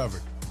got you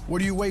covered. What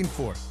are you waiting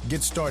for?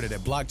 Get started at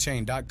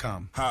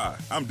blockchain.com. Hi,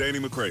 I'm Danny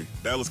McCray,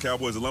 Dallas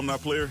Cowboys alumni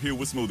player here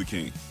with Smoothie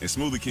King. And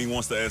Smoothie King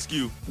wants to ask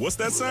you, what's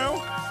that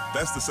sound?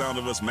 That's the sound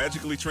of us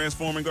magically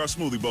transforming our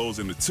smoothie bowls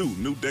into 2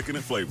 new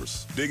decadent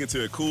flavors. Dig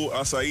into a cool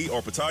acai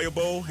or pitaya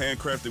bowl,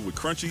 handcrafted with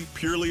crunchy,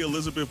 purely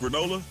Elizabeth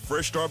granola,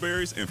 fresh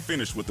strawberries, and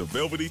finished with a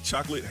velvety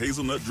chocolate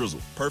hazelnut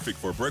drizzle. Perfect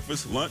for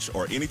breakfast, lunch,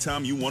 or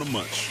anytime you want to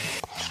munch.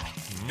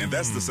 And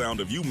that's the sound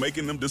of you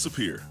making them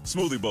disappear.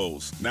 Smoothie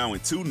bowls, now in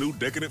 2 new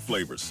decadent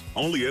flavors.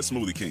 Only at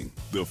Smoothie King,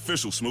 the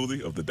official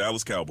smoothie of the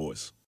Dallas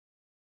Cowboys.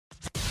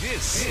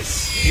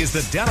 This is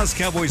the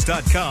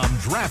DallasCowboys.com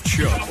Draft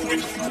Show.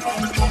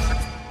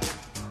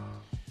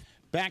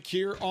 Back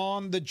here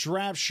on the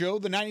Draft Show,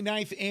 the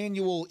 99th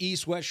annual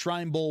East-West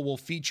Shrine Bowl will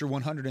feature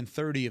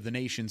 130 of the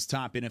nation's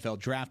top NFL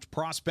draft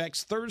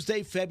prospects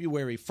Thursday,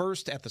 February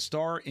 1st at the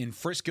Star in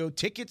Frisco.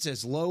 Tickets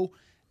as low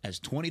as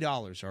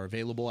 $20 are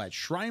available at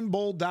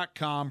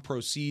shrinebowl.com.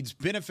 Proceeds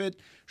benefit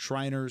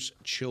Shriners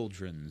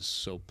Children's.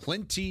 So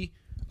plenty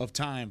of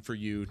time for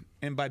you.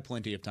 And by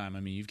plenty of time,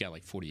 I mean you've got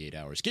like 48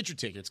 hours. Get your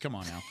tickets. Come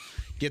on now.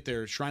 Get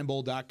there,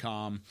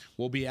 shrinebowl.com.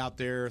 We'll be out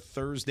there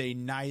Thursday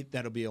night.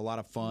 That'll be a lot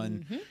of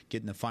fun,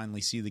 getting to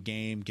finally see the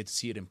game, get to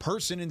see it in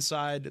person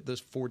inside the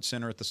Ford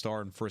Center at the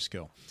Star in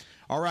Frisco.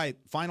 All right,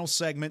 final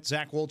segment.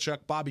 Zach Wolchuk,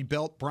 Bobby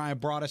Belt, Brian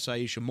Broaddus,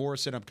 Aisha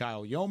Morrison. I'm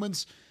Kyle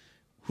Yeomans.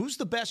 Who's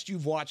the best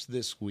you've watched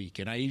this week?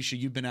 And Aisha,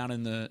 you've been out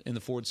in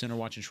the Ford Center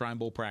watching Shrine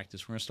Bowl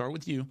practice. We're going to start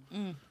with you.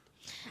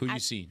 Who you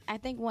seen? I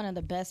think one of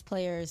the best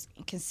players,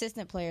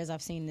 consistent players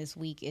I've seen this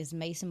week is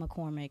Mason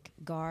McCormick,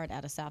 guard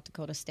out of South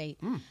Dakota State.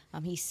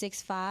 He's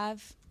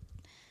 6'5".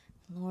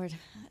 Lord,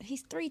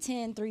 he's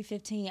 3'10",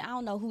 315. I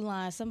don't know who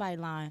lying. Somebody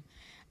lying.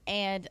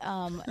 And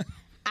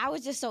I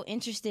was just so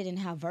interested in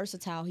how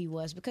versatile he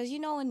was because, you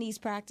know, in these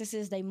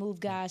practices, they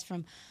move guys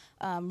from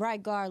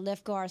right guard,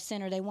 left guard,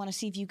 center. They want to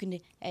see if you can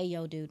 – hey,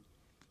 yo, dude.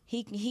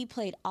 He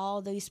played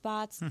all these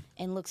spots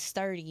and looks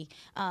sturdy.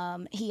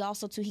 He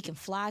also, too, he can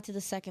fly to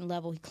the second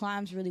level. He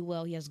climbs really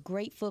well. He has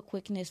great foot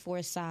quickness for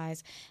his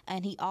size.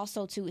 And he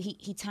also, too,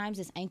 he times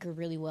his anchor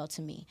really well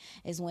to me,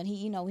 is when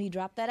he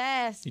dropped that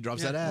ass. He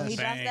drops that ass. When he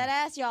drops that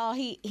ass, y'all,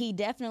 he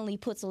definitely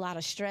puts a lot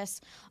of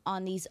stress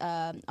on these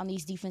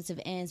defensive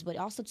ends. But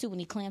also, too, when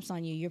he clamps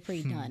on you, you're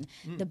pretty done.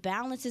 The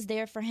balance is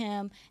there for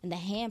him, and the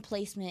hand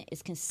placement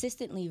is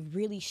consistently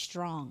really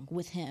strong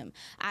with him.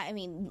 I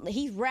mean,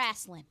 he's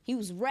wrestling. He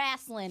was wrestling.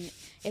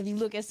 If you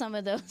look at some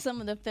of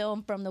the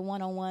film from the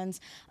one-on-ones,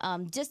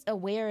 just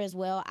aware as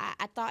well.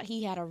 I thought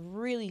he had a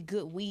really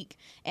good week,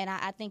 and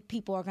I think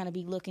people are going to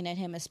be looking at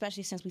him,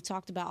 especially since we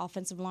talked about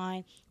offensive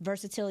line.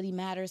 Versatility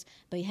matters,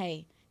 but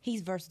hey,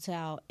 he's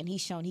versatile, and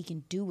he's shown he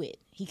can do it.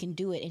 He can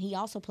do it, and he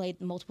also played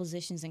multiple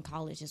positions in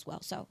college as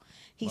well, so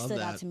he stood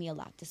out to me a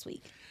lot this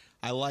week.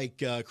 I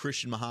like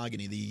Christian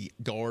Mahogany, the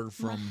guard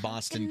from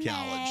Boston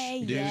College.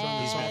 Dude, Yes.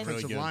 on this Really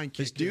offensive good. line kick.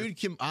 This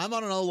dude I'm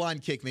on an O-line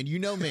kick, man. You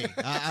know me.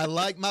 I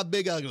like my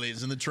big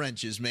uglies in the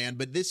trenches, man.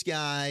 But this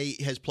guy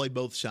has played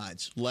both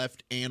sides,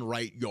 left and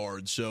right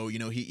guard. So, you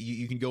know,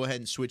 you can go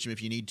ahead and switch him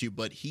if you need to,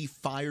 but he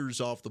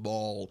fires off the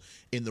ball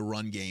in the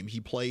run game.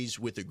 He plays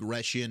with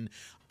aggression.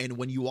 And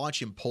when you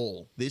watch him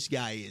pull, this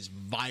guy is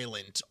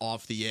violent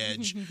off the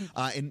edge.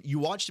 And you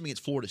watched him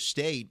against Florida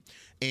State,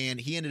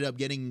 and he ended up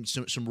getting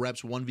some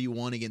reps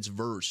 1v1 against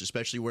Verse,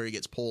 especially where he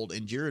gets pulled.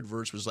 And Jared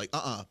Verse was like,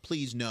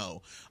 please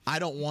no. I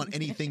don't want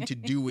anything to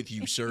do with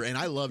you, sir. And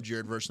I love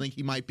Jared Verse. I think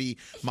he might be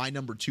my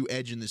number 2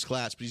 edge in this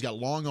class. But he's got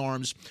long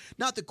arms,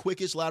 not the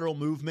quickest lateral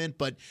movement,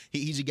 but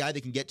he's a guy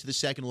that can get to the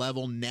second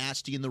level,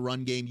 nasty in the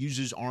run game,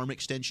 uses arm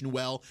extension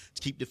well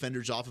to keep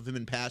defenders off of him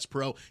in pass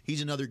pro.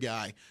 He's another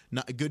guy,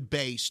 not a good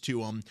base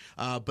to him.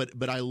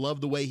 But I love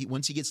the way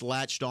once he gets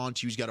latched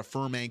onto, he's got a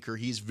firm anchor.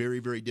 He's very,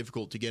 very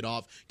difficult to get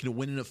off. Can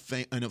win in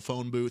a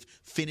phone booth,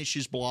 finish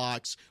his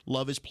blocks,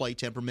 love his play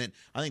temperament.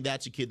 I think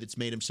that's a kid that's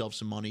made himself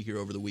some money here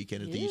over the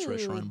weekend at the East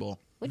West Shrine Bowl.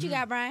 What you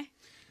got, Brian?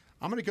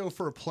 I'm going to go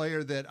for a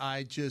player that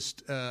I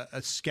just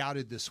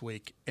scouted this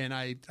week, and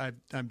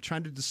I'm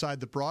trying to decide.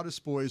 The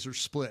Broaddus boys are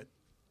split.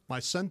 My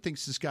son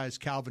thinks this guy is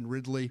Calvin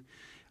Ridley.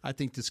 I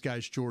think this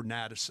guy's Jordan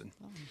Addison.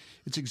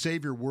 It's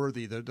Xavier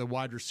Worthy, the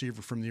wide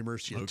receiver from the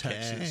University of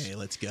Texas. Okay,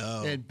 let's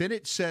go. And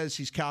Bennett says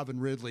he's Calvin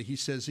Ridley. He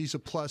says he's a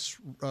plus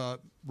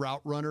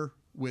route runner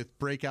with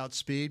breakout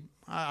speed.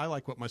 I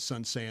like what my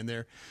son's saying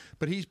there.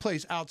 But he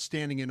plays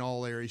outstanding in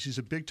all areas. He's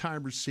a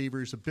big-time receiver.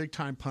 He's a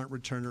big-time punt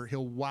returner.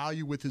 He'll wow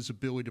you with his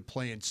ability to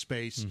play in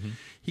space.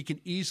 He can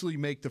easily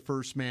make the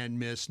first man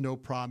miss, no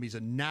problem. He's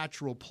a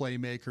natural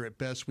playmaker at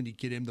best when you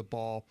get him the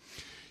ball.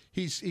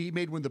 He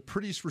made one of the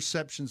prettiest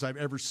receptions I've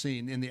ever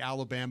seen in the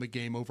Alabama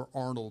game over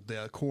Arnold,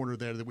 the corner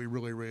there that we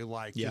really, really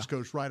like. Yeah. Just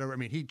goes right over. I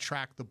mean, he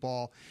tracked the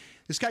ball.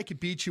 This guy could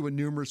beat you in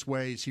numerous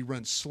ways. He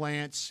runs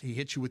slants. He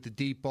hits you with the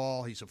deep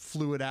ball. He's a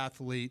fluid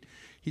athlete.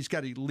 He's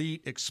got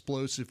elite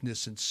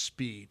explosiveness and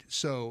speed.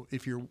 So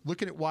if you're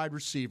looking at wide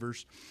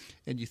receivers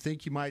and you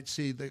think you might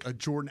see a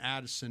Jordan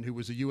Addison, who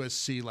was a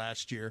USC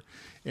last year,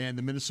 and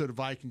the Minnesota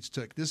Vikings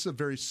took, this is a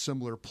very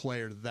similar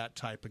player to that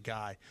type of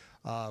guy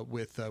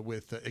with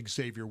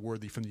Xavier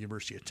Worthy from the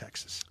University of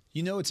Texas.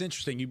 You know, it's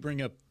interesting. You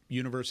bring up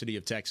University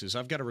of Texas.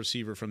 I've got a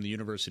receiver from the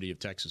University of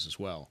Texas as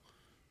well.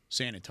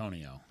 San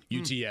Antonio,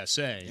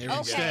 UTSA.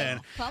 Instead,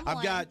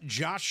 I've got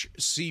Josh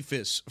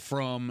Cephas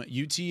from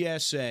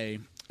UTSA.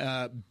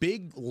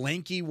 Big,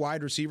 lanky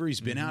wide receiver.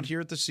 He's been out here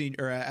at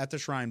the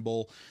Shrine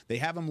Bowl. They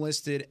have him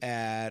listed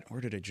at,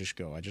 where did it just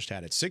go? I just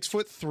had it.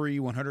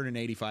 6'3",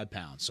 185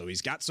 pounds. So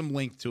he's got some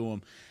length to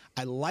him.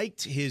 I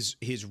liked his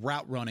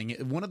route running.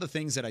 One of the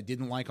things that I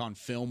didn't like on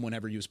film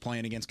whenever he was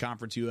playing against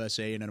Conference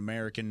USA and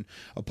American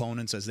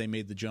opponents as they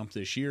made the jump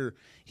this year,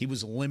 he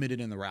was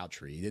limited in the route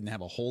tree. He didn't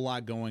have a whole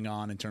lot going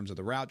on in terms of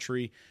the route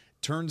tree.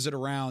 Turns it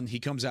around. He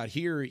comes out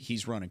here.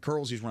 He's running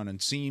curls. He's running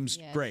seams.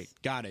 Yes. Great.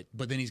 Got it.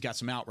 But then he's got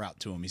some out route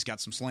to him. He's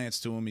got some slants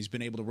to him. He's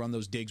been able to run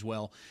those digs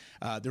well.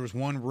 There was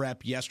one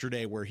rep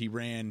yesterday where he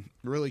ran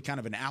really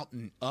kind of an out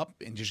and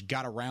up and just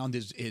got around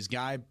his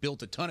guy,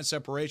 built a ton of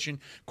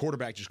separation.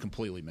 Quarterback just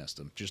completely missed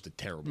him. Just a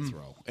terrible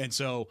throw. And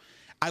so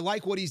I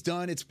like what he's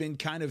done. It's been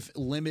kind of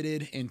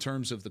limited in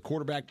terms of the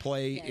quarterback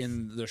play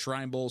in the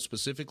Shrine Bowl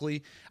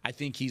specifically. I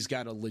think he's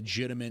got a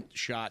legitimate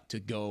shot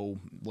to go,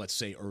 let's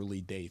say, early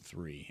day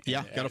 3.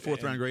 Yeah, got a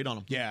 4th-round grade on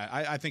him. Yeah,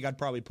 I think I'd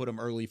probably put him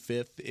early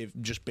 5th, if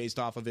just based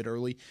off of it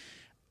early.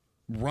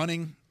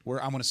 Running,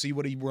 where I'm going to see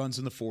what he runs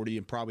in the 40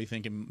 and probably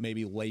thinking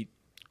maybe late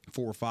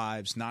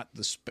 4.5s, not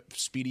the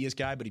speediest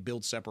guy, but he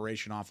builds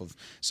separation off of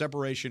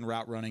separation,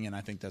 route running, and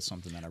I think that's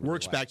something that I really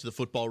works like. back to the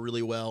football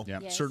really well. Yeah.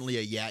 Yes. Certainly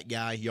a yak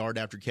guy, yard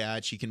after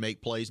catch. He can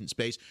make plays in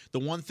space. The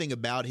one thing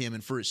about him,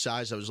 and for his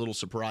size, I was a little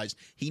surprised,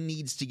 he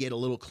needs to get a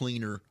little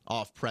cleaner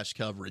off press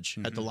coverage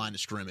at the line of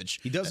scrimmage.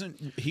 He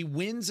doesn't. He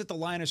wins at the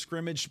line of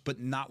scrimmage, but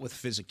not with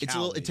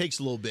physicality. It takes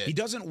a little bit. He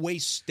doesn't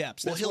waste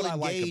steps. That's what I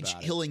like about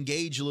it. He'll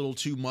engage a little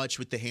too much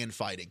with the hand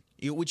fighting,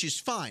 which is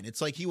fine.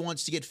 It's like he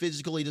wants to get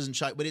physical. He doesn't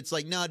shy. But it's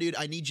like, nah, dude,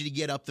 I need you to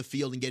get up the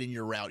field and get in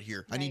your route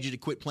here. Right. I need you to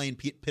quit playing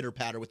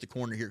pitter-patter with the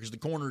corner here because the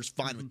corner is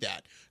fine with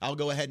that. I'll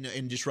go ahead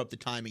and disrupt the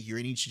timing here.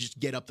 He needs to just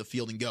get up the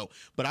field and go.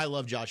 But I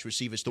love Joshua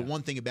Cephas. The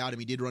one thing about him,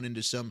 he did run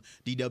into some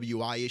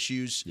DWI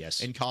issues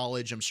in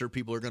college. I'm sure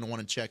people are going to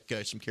want to check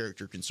some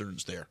character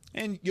concerns there.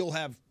 And you'll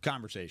have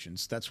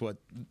conversations. That's what,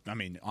 I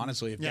mean,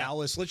 honestly, if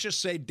Dallas, let's just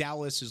say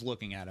Dallas is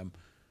looking at him.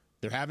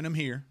 They're having him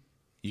here.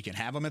 You can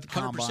have him at the 100%,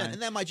 combine.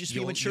 and that might just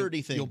be a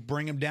maturity thing. You'll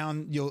bring him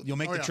down. You'll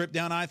make the trip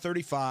down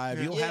I-35.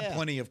 Yeah. You'll have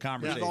plenty of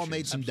conversations. We've all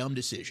made some dumb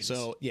decisions.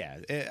 So,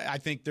 I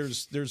think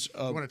there's you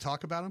want to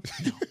talk about him?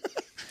 No,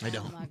 I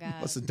don't. Oh my God.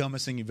 What's the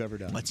dumbest thing you've ever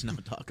done? Let's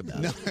not talk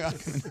about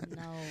it.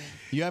 No.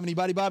 You have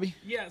anybody, Bobby?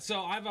 Yeah,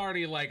 so I've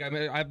already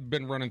I've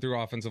been running through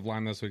offensive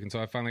line this week, and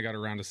so I finally got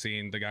around to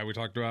seeing the guy we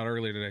talked about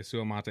earlier today,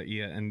 Suamata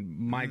Ia, and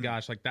my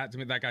gosh, like that to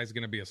me, that guy's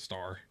going to be a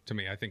star to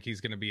me. I think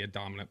he's going to be a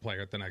dominant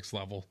player at the next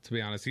level. To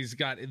be honest,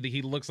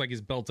 he looks like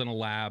he's built in a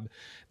lab.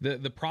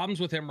 The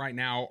problems with him right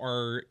now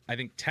are, I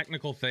think,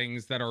 technical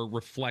things that are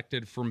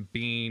reflected from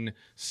being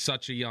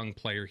such a young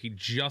player. He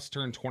just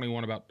turned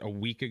 21 about a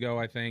week ago,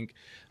 I think,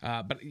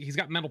 but he's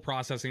got mental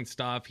processing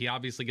stuff. He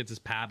obviously gets his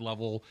pad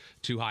level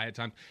too high at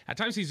times. At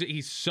times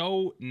he's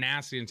so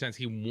nasty and intense.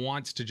 He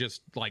wants to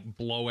just like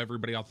blow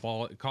everybody off the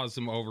ball. It causes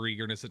some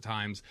overeagerness at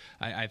times.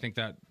 I think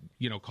that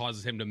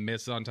causes him to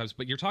miss on times.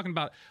 But you're talking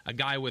about a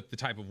guy with the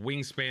type of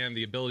wingspan,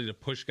 the ability to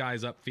push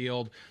guys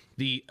upfield.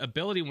 The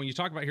ability, when you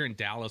talk about here in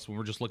Dallas, when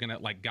we're just looking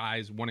at like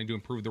guys wanting to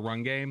improve the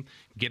run game,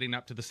 getting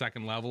up to the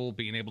second level,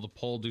 being able to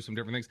pull, do some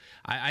different things,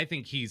 I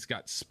think he's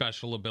got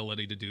special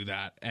ability to do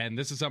that. And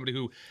this is somebody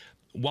who,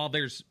 while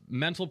there's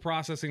mental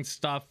processing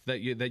stuff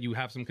that you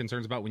have some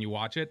concerns about when you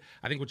watch it,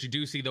 I think what you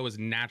do see, though, is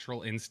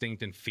natural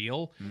instinct and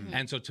feel. Mm-hmm.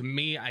 And so to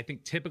me, I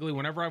think typically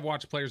whenever I've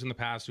watched players in the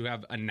past who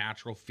have a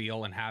natural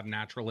feel and have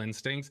natural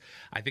instincts,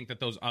 I think that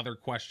those other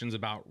questions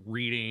about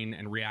reading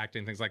and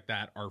reacting, things like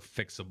that, are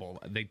fixable.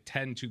 They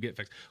tend to get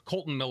fixed.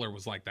 Colton Miller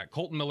was like that.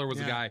 Colton Miller was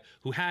a guy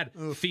who had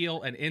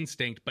feel and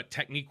instinct, but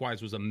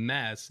technique-wise was a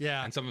mess.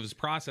 Yeah. And some of his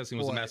processing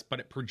was a mess,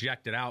 but it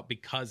projected out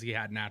because he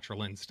had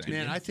natural instinct.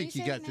 Man, I think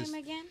you got this.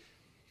 Again?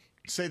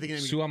 Say the name.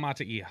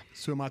 Suamata Ia.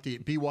 Suamata Ia,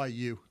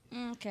 BYU.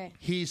 Okay.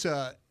 He's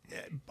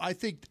I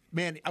think,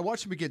 man, I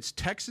watched him against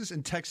Texas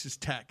and Texas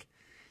Tech.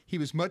 He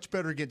was much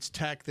better against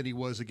Tech than he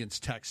was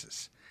against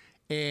Texas.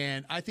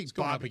 And I think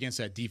going up against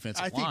that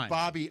defensive line.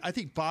 I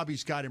think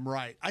Bobby's got him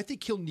right. I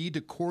think he'll need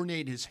to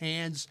coordinate his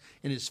hands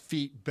and his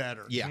feet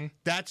better. Yeah.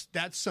 That's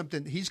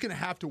something he's going to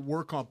have to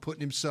work on,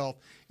 putting himself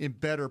in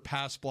better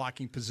pass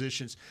blocking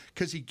positions,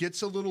 because he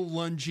gets a little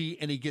lungy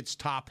and he gets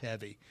top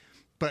heavy.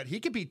 But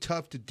he can be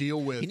tough to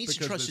deal with. He needs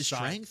to trust his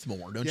strength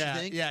more, don't you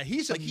think? Yeah,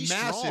 he's a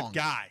massive strong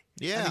guy.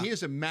 Yeah. I mean, he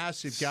is a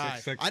massive guy.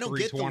 6'6", I don't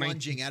get the 320.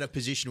 lunging out of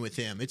position with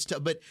him. It's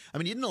tough, but I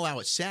mean, he didn't allow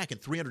a sack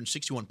and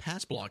 361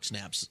 pass block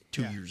snaps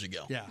 2 years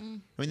ago. Yeah.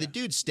 I mean, the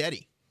dude's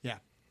steady. Yeah.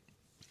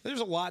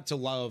 There's a lot to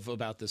love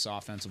about this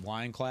offensive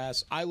line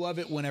class. I love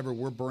it whenever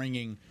we're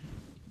bringing.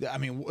 I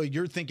mean,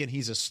 you're thinking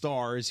he's a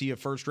star. Is he a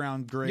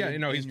first-round grade?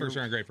 Yeah, he's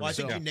first-round grade for me. Well, I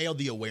think he nailed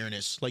the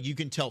awareness. Like, you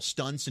can tell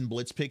stunts and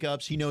blitz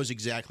pickups. He knows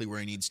exactly where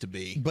he needs to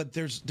be. But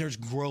there's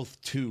growth,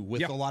 too,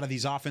 with a lot of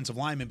these offensive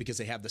linemen, because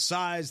they have the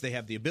size, they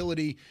have the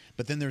ability,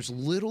 but then there's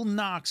little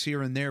knocks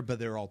here and there, but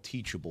they're all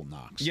teachable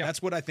knocks. Yeah.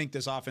 That's what I think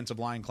this offensive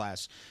line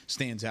class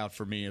stands out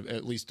for me,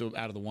 at least out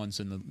of the ones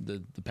in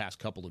the past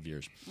couple of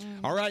years.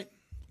 All right,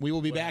 we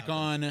will be back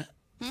on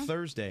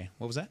Thursday.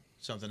 What was that?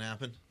 Something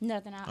happened?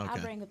 Nothing. I'll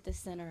bring up the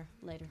center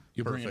later.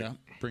 You'll bring it up?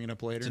 Bring it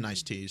up later? It's a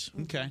nice tease.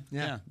 Okay.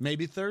 Yeah.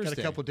 Maybe Thursday. Got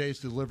a couple days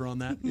to deliver on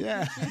that.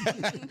 Yeah.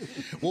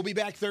 We'll be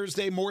back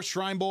Thursday. More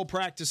Shrine Bowl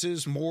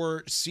practices,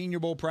 more Senior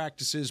Bowl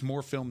practices,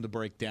 more film to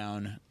break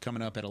down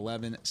coming up at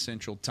 11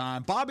 Central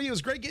Time. Bobby, it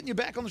was great getting you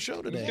back on the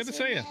show today. Good to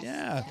see you.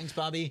 Yeah. Thanks,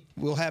 Bobby.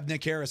 We'll have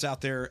Nick Harris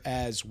out there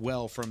as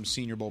well from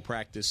Senior Bowl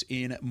practice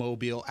in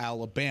Mobile,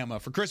 Alabama.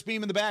 For Chris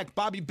Beam in the back,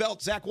 Bobby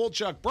Belt, Zach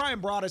Wolchuk,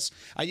 Brian Broaddus,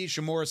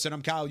 Aisha Morris, and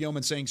I'm Kyle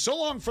Yeoman saying so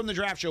long from the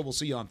Draft Show. We'll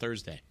see you on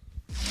Thursday.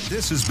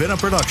 This has been a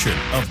production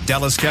of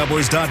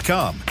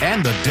DallasCowboys.com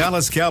and the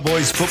Dallas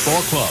Cowboys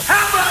Football Club.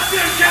 How about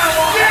this,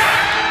 Cowboys? Yeah!